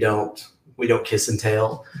industry, we don't kiss and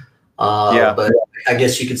tell, Yeah. but I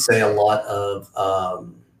guess you could say a lot of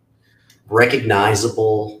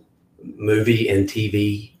recognizable movie and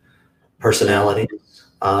TV personalities.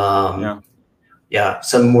 Yeah. Yeah,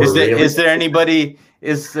 some were really. Is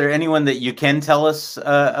there anyone that you can tell us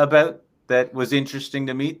about that was interesting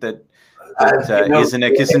to meet that You know, isn't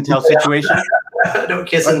a kiss and tell situation? don't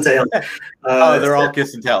kiss and tell. Oh, they're all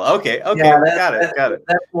kiss and tell. Okay. Yeah, Got it.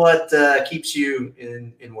 that's what keeps you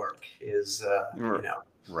in work is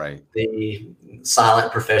Right. the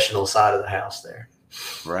silent professional side of the house there.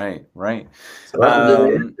 Right. So up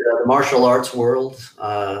into the martial arts world,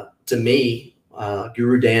 to me,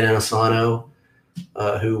 Guru Dan Inosanto,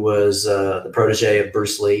 who was the protege of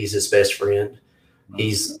Bruce Lee, he's his best friend.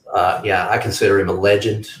 He's I consider him a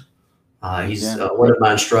legend. He's one of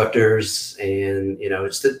my instructors, and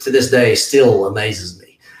it's to this day still amazes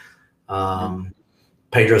me.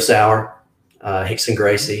 Pedro Sauer, Hickson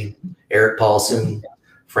Gracie, Eric Paulson,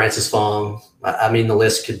 Francis Fong. I mean, the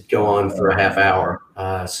list could go on for a half hour.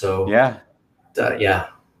 I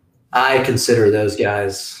consider those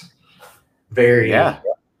guys very,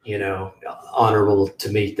 honorable to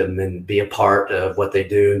meet them and be a part of what they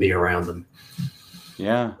do and be around them.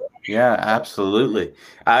 Yeah, absolutely.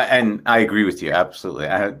 And I agree with you. Absolutely.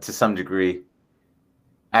 To some degree,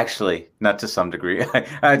 actually, not to some degree,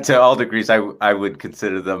 to all degrees, I would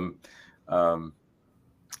consider them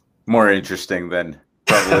more interesting than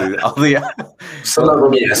probably all the some of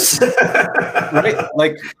them, yes. Right.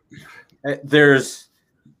 Like there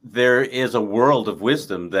is a world of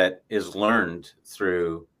wisdom that is learned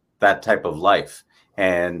through that type of life.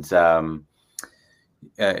 And the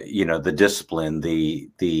discipline, the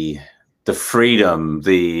freedom,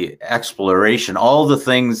 the exploration, all the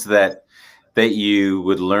things that you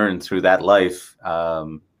would learn through that life.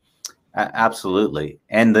 Absolutely.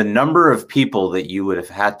 And the number of people that you would have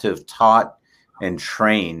had to have taught and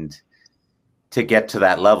trained to get to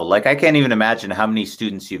that level. Like, I can't even imagine how many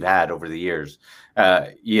students you've had over the years,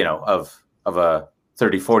 of a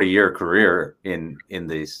 30, 40-year career in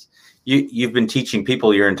this. You've been teaching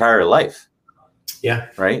people your entire life. Yeah.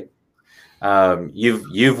 Right.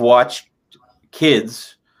 You've watched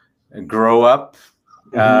kids grow up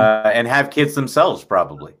and have kids themselves,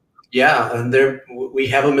 probably. Yeah, and we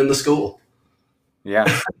have them in the school. Yeah.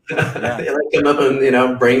 They come up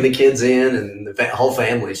and bring the kids in, and the whole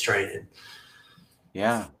family's training.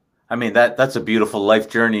 Yeah, I mean that's a beautiful life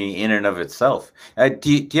journey in and of itself.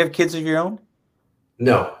 Do you have kids of your own?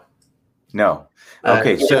 No.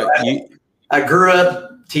 Okay, I grew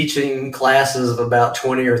up teaching classes of about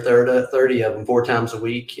 20 or 30 of them 4 times a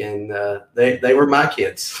week, and they were my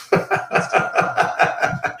kids.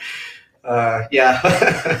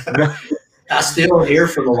 I still hear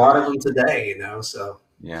from a lot of them today, so.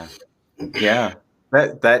 Yeah.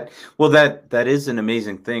 That is an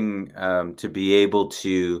amazing thing, to be able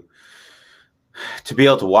to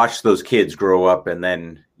watch those kids grow up, and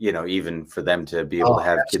then, even for them to be able to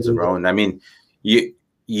have kids of their own. I mean,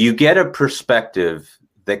 you get a perspective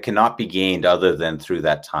that cannot be gained other than through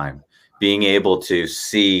that time, being able to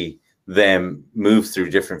see them move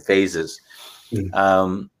through different phases.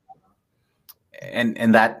 And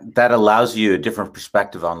that allows you a different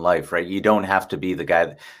perspective on life, right? You don't have to be the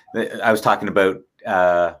guy that I was talking about,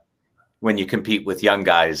 when you compete with young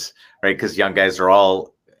guys, right? Because young guys are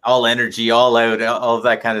all energy, all out, all of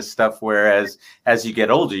that kind of stuff. Whereas as you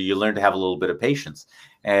get older, you learn to have a little bit of patience.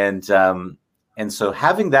 And so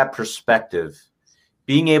having that perspective,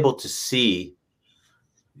 being able to see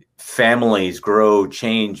families grow,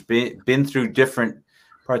 change, been through different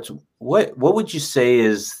parts. What would you say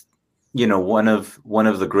is, one of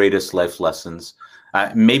the greatest life lessons?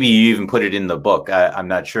 Maybe you even put it in the book. I'm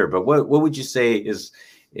not sure, but what would you say is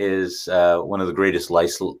one of the greatest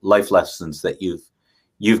life lessons that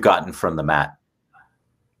you've gotten from the mat?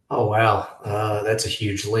 Oh, wow. That's a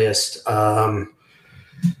huge list.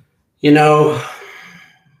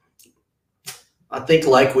 I think,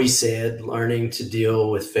 like we said, learning to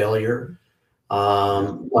deal with failure,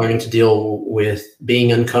 learning to deal with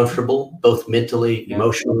being uncomfortable, both mentally,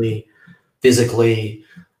 emotionally, physically,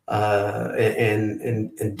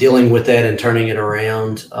 and dealing with that and turning it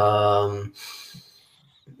around. I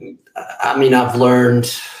mean, I've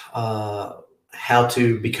learned how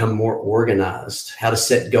to become more organized, how to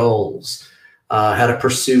set goals, how to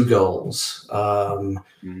pursue goals.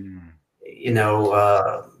 You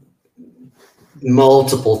know,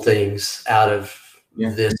 multiple things out of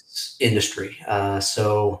this industry.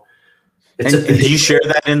 So it's and did you share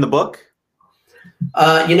that in the book?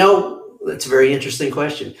 You know, that's a very interesting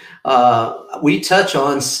question. We touch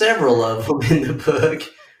on several of them in the book.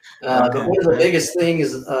 But one of the biggest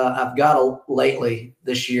things I've got lately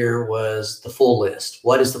this year was the full list.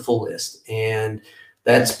 What is the full list? And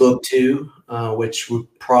that's book 2, which we're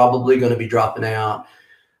probably going to be dropping out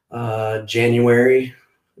January,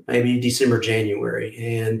 maybe December, January.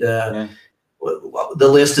 And the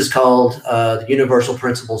list is called The Universal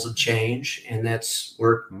Principles of Change. And that's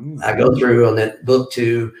where I go through on that book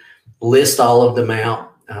to list all of them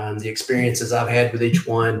out, the experiences I've had with each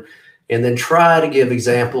one, and then try to give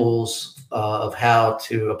examples of how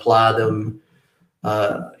to apply them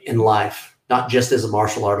in life, not just as a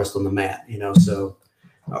martial artist on the mat, you know, so,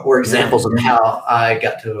 or examples of how I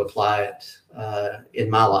got to apply it in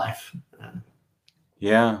my life.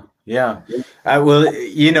 Yeah. Well,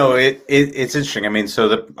 you know, it's interesting. I mean,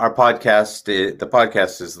 so our podcast, the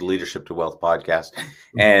podcast is the Leadership to Wealth podcast,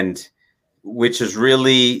 and which is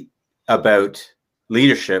really about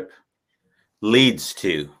leadership leads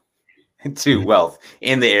to wealth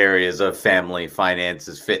in the areas of family,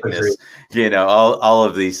 finances, fitness, you know, all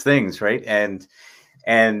of these things, right? And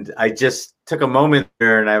I just took a moment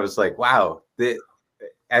there and I was like, wow,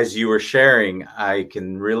 as you were sharing, I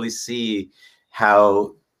can really see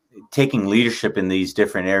how taking leadership in these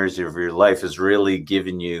different areas of your life has really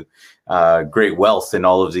given you great wealth in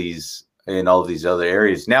all of these other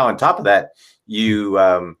areas. Now, on top of that, you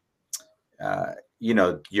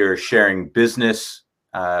know, you're sharing business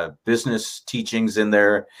teachings in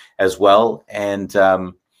there as well, and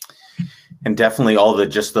definitely all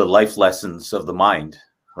the life lessons of the mind,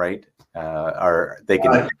 right? They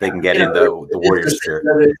can get into the warrior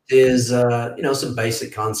spirit. Is you know, some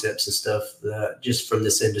basic concepts and stuff just from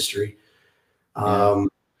this industry. I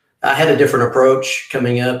had a different approach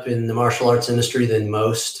coming up in the martial arts industry than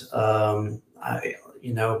most.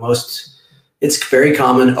 It's very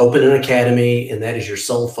common, open an academy, and that is your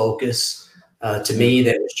sole focus. To me,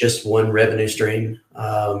 that was just one revenue stream.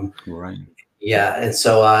 Right. Yeah. And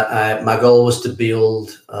so my goal was to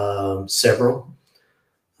build several.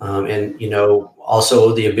 And, you know,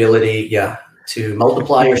 also the ability, to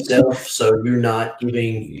multiply yourself. So you're not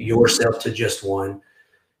giving yourself to just one.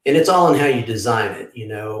 And it's all in how you design it, you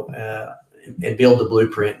know, and build the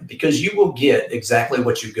blueprint, because you will get exactly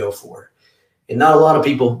what you go for. And not a lot of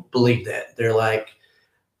people believe that. They're like,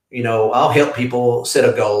 you know, I'll help people set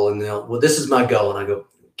a goal and well, this is my goal. And I go,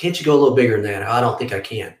 can't you go a little bigger than that? I don't think I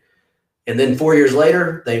can. And then 4 years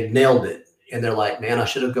later, they've nailed it. And they're like, man, I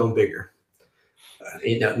should have gone bigger.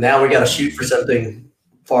 You know, now we got to shoot for something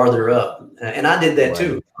farther up. And I did that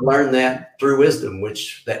too. I learned that through wisdom,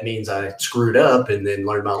 which that means I screwed up and then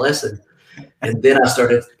learned my lesson. And then I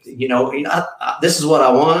started, you know, this is what I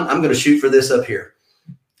want. I'm going to shoot for this up here.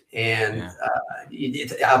 And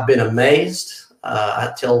I've been amazed.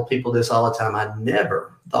 I tell people this all the time. I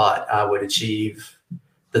never thought I would achieve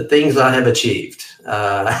the things I have achieved.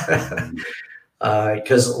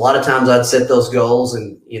 Because a lot of times I'd set those goals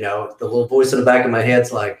and, you know, the little voice in the back of my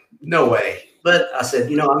head's like, no way. But I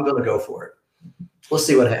said, you know, I'm going to go for it. Let's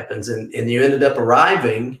see what happens. And you ended up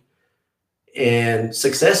arriving and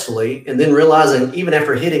successfully, and then realizing even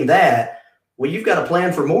after hitting that, well, you've got a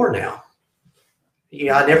plan for more now.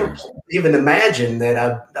 Yeah, I never even imagined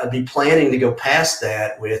that I'd be planning to go past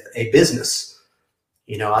that with a business.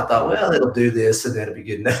 You know, I thought, well, it'll do this and that'll be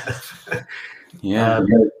good enough.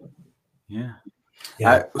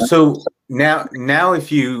 So now,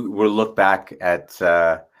 if you were look back at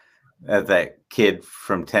that kid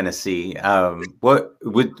from Tennessee, what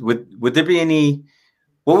would there be any?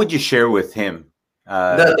 What would you share with him?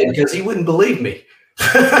 Nothing, because he wouldn't believe me.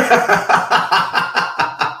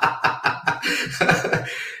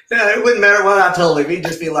 It wouldn't matter what I told him. He'd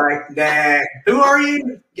just be like, "Dad, who are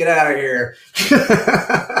you? Get out of here."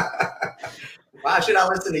 Why should I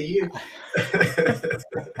listen to you?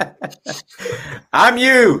 I'm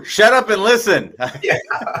you. Shut up and listen.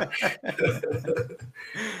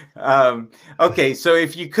 Okay, so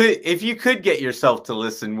if you could get yourself to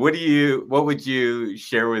listen, what would you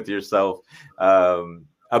share with yourself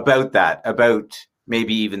about that? About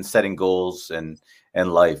maybe even setting goals and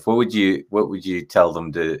and life? What would you tell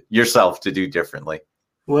them yourself to do differently?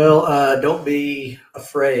 Well, don't be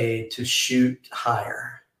afraid to shoot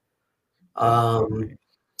higher.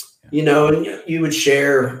 You know, and you would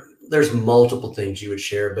share, there's multiple things you would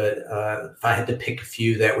share, but if I had to pick a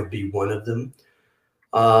few, that would be one of them.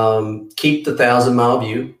 Keep the 1,000-mile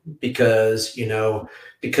view, because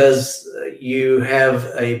you have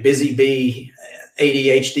a busy bee,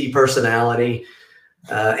 ADHD personality,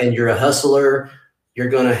 and you're a hustler. You're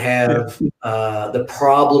going to have the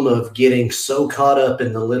problem of getting so caught up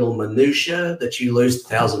in the little minutia that you lose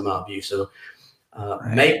the 1,000-mile view. So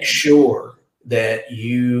make sure that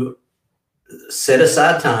you set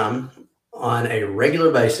aside time on a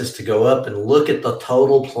regular basis to go up and look at the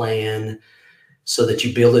total plan so that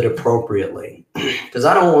you build it appropriately. Because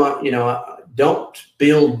I don't want, don't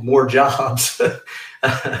build more jobs.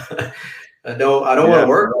 I don't want to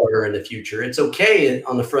work harder in the future. It's okay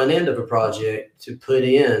on the front end of a project to put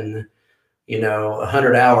in,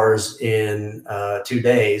 100 hours in 2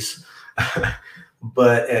 days.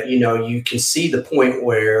 But, you can see the point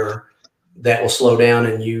where that will slow down,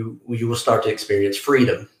 and you will start to experience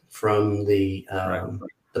freedom from the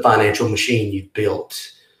financial machine you've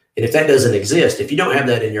built. And if that doesn't exist, if you don't have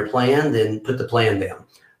that in your plan, then put the plan down.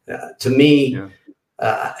 To me,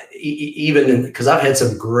 even because I've had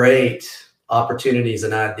some great opportunities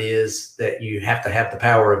and ideas that you have to have the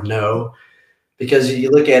power of no, because you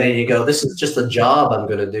look at it and you go, this is just a job I'm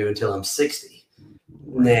going to do until I'm 60.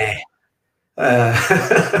 Nah.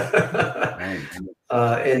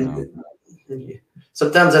 And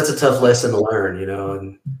sometimes that's a tough lesson to learn,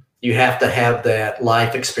 and you have to have that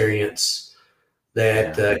life experience,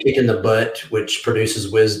 that kick in the butt, which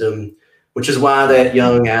produces wisdom, which is why that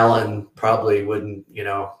young Alan probably wouldn't,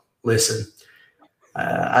 listen.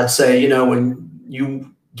 I'd say, when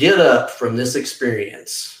you get up from this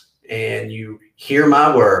experience and you hear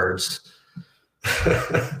my words,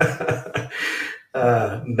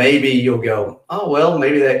 maybe you'll go, oh, well,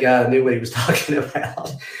 maybe that guy knew what he was talking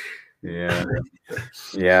about. Yeah.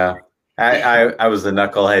 I was a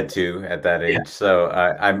knucklehead too at that age. So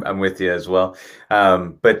I'm with you as well.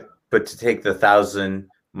 But to take the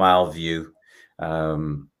 1,000-mile view,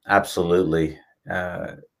 absolutely.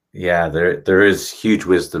 There is huge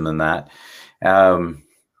wisdom in that.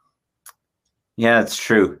 It's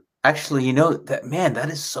true. Actually, that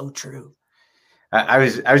is so true. I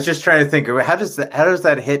was just trying to think of how does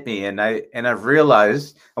that hit me, and I've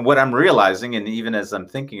realized, and what I'm realizing, and even as I'm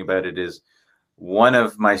thinking about it, is one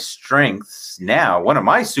of my strengths now, one of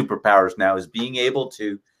my superpowers now, is being able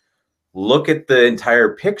to look at the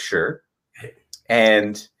entire picture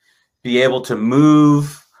and be able to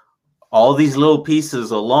move all these little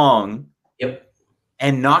pieces along,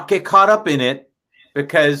 and not get caught up in it,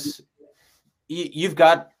 because you've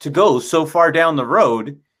got to go so far down the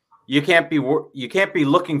road. You can't be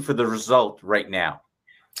looking for the result right now.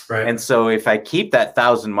 Right. And so if I keep that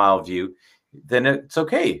 1,000-mile view, then it's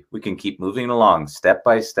okay. We can keep moving along step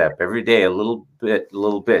by step, every day, a little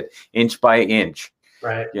bit, inch by inch.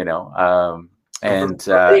 Right. It's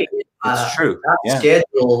true. I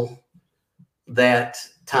schedule that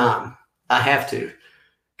time. I have to,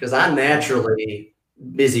 because I'm naturally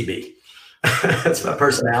busy bee. That's my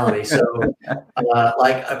personality. So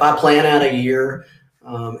like if I plan out a year,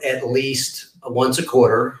 at least once a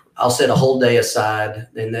quarter, I'll set a whole day aside,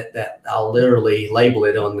 and that I'll literally label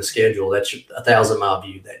it on the schedule. That's your 1,000-mile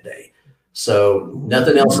view that day. So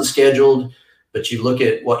nothing else is scheduled, but you look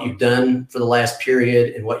at what you've done for the last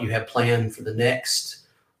period and what you have planned for the next,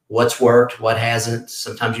 what's worked, what hasn't.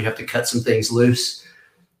 Sometimes you have to cut some things loose.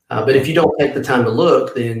 But if you don't take the time to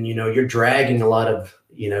look, then, you're dragging a lot of,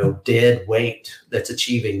 dead weight that's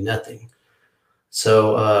achieving nothing.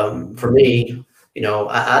 So for me,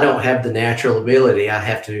 I don't have the natural ability. I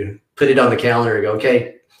have to put it on the calendar and go,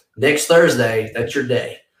 okay, next Thursday, that's your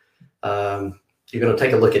day. You're going to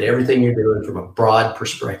take a look at everything you're doing from a broad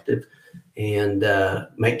perspective and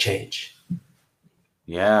make change.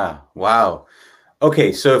 Yeah. Wow.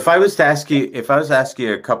 Okay. So if I was to ask you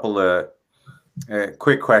a couple of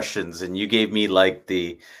quick questions, and you gave me like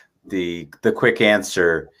the quick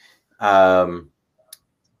answer,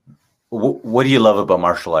 what do you love about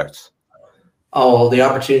martial arts? Oh, the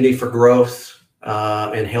opportunity for growth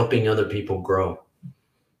and helping other people grow.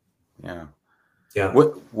 Yeah.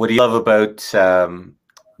 What do you love about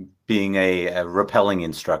being a rappelling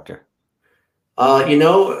instructor? A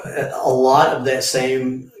lot of that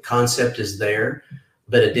same concept is there,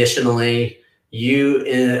 but additionally, you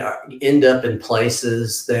end up in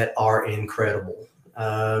places that are incredible.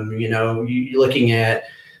 You're looking at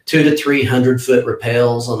 200 to 300 foot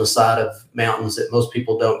rappels on the side of mountains that most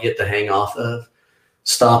people don't get to hang off of.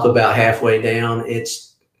 stop about halfway down.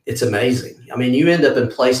 It's amazing. I mean, you end up in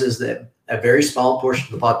places that a very small portion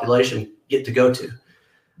of the population get to go to,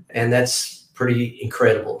 and that's pretty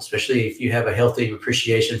incredible, especially if you have a healthy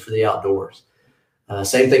appreciation for the outdoors.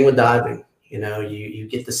 Same thing with diving. You know, you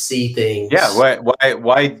get to see things. Yeah.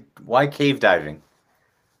 Why cave diving?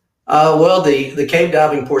 Well, the cave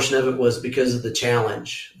diving portion of it was because of the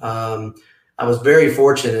challenge. I was very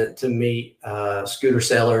fortunate to meet Scooter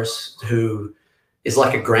Sellers, who is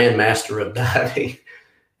like a grandmaster of diving.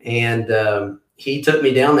 And he took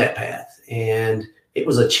me down that path, and it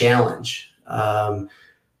was a challenge.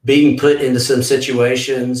 Being put into some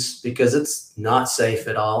situations, because it's not safe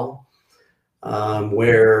at all,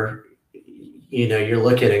 where, you know, you're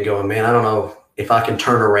looking and going, man, I don't know if I can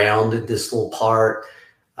turn around at this little part.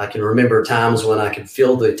 I can remember times when I could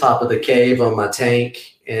feel the top of the cave on my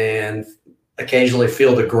tank and occasionally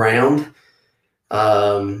feel the ground.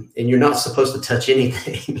 And you're not supposed to touch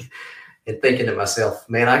anything. And thinking to myself,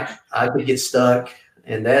 man, I could get stuck.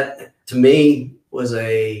 And that, to me, was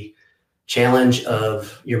a challenge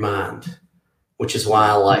of your mind, which is why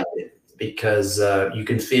I like it, because you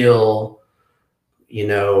can feel, you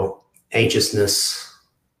know, anxiousness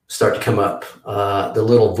start to come up, the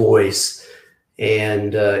little voice,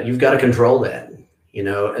 and you've got to control that, you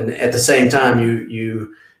know. And at the same time,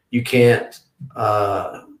 you can't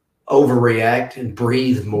overreact and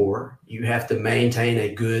breathe more. You have to maintain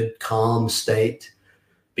a good, calm state,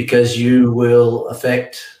 because you will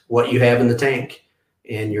affect what you have in the tank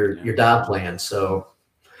and your dive plan. So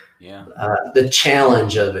yeah, the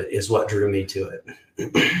challenge of it is what drew me to it.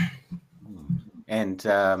 And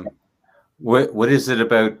what is it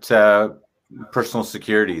about personal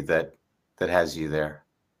security that has you there?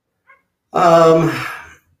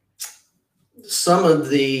 Some of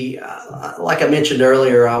the, like I mentioned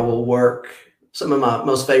earlier, I will work. Some of my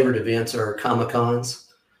most favorite events are Comic-Cons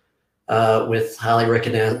with highly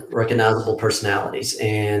recognizable personalities.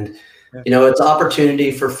 And, you know, it's an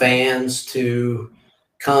opportunity for fans to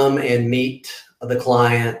come and meet the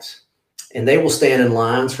client, and they will stand in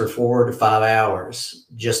lines for 4 to 5 hours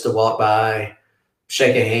just to walk by,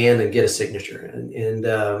 shake a hand, and get a signature. And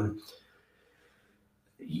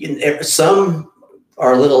some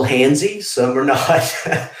are a little handsy, some are not.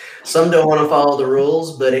 Some don't want to follow the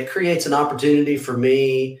rules, but it creates an opportunity for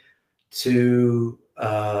me to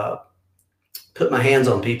put my hands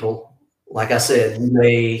on people. Like I said, you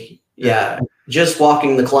may, just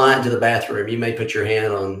walking the client to the bathroom, you may put your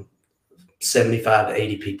hand on 75 to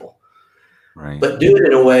 80 people. Right. But do it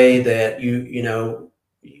in a way that you know,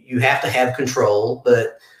 you have to have control,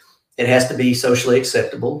 but it has to be socially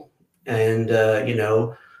acceptable and, you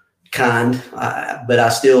know, kind, but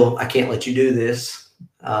I can't let you do this.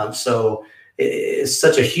 So it's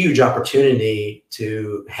such a huge opportunity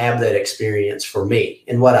to have that experience for me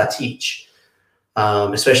and what I teach,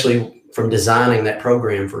 especially from designing that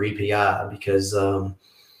program for EPI, because,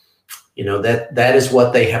 you know, that is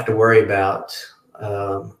what they have to worry about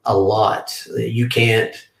a lot. You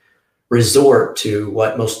can't resort to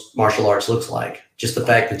what most martial arts looks like. Just the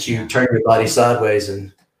fact that you turn your body sideways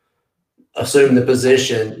and assume the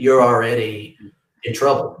position, you're already in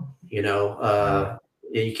trouble. You know,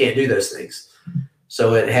 you can't do those things.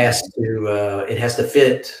 So it has to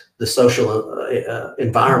fit the social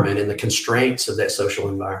environment and the constraints of that social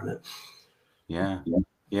environment. Yeah.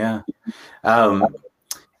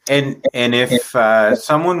 And if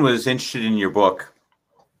someone was interested in your book,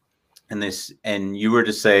 and you were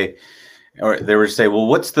to say, or they were to say, well,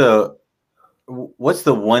 what's the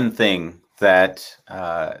one thing that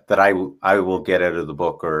I will get out of the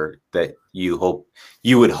book, or that you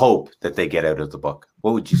would hope that they get out of the book,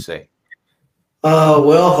 what would you say?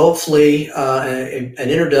 Well, hopefully an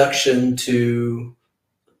introduction to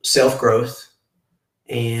self-growth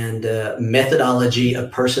and methodology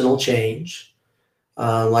of personal change.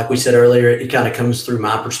 Like we said earlier, it kind of comes through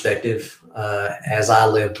my perspective as I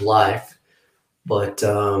lived life. But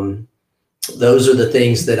those are the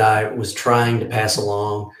things that I was trying to pass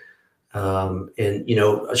along. And, you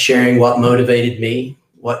know, sharing what motivated me,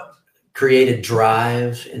 what created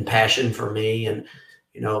drive and passion for me. And,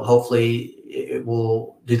 you know, hopefully it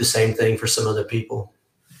will do the same thing for some other people.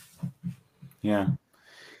 Yeah.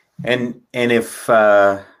 And if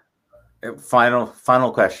final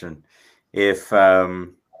question, if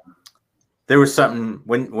there was something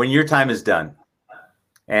when your time is done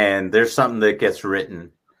and there's something that gets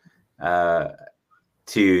written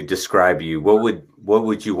to describe you, what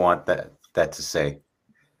would you want that to say?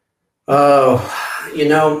 Oh, you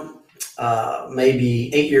know,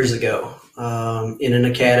 maybe 8 years ago, in an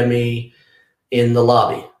academy in the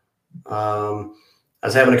lobby, I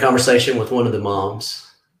was having a conversation with one of the moms,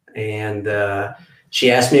 and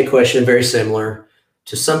she asked me a question very similar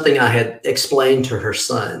to something I had explained to her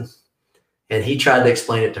son, and he tried to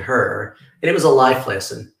explain it to her, and it was a life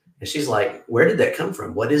lesson. And she's like, "Where did that come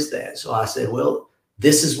from? What is that?" So I said, "Well,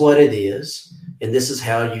 this is what it is, and this is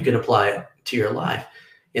how you can apply it to your life."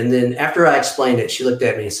 And then after I explained it, she looked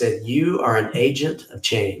at me and said, "You are an agent of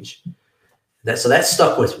change." So that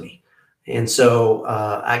stuck with me. And so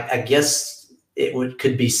I guess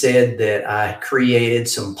could be said that I created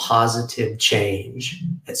some positive change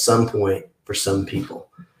at some point for some people.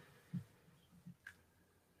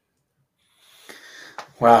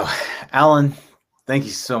 Wow, Alan, thank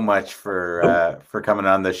you so much for coming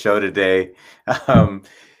on the show today. The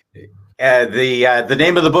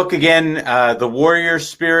name of the book again, The Warrior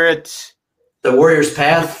Spirit. The Warrior's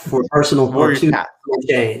Path for Personal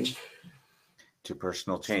Change. To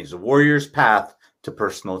personal change. The Warrior's Path to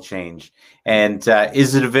Personal Change. And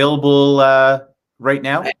is it available right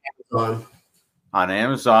now? On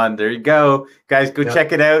Amazon. There you go. Guys, go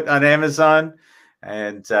check it out on Amazon.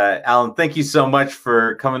 And Alan, thank you so much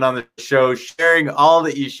for coming on the show, sharing all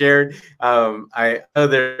that you shared. I know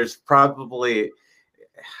there's probably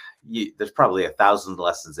 1,000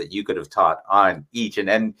 lessons that you could have taught on each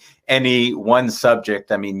and any one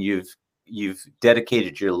subject. I mean, you've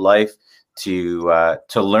dedicated your life to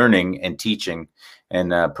learning and teaching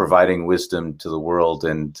and providing wisdom to the world.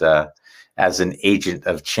 And as an agent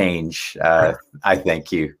of change, I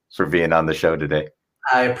thank you for being on the show today.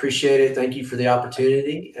 I appreciate it. Thank you for the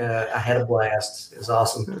opportunity. I had a blast. It was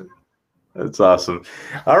awesome. That's awesome.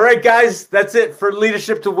 All right, guys, that's it for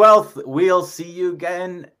Leadership to Wealth. We'll see you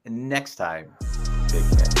again next time. Take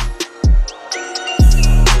care.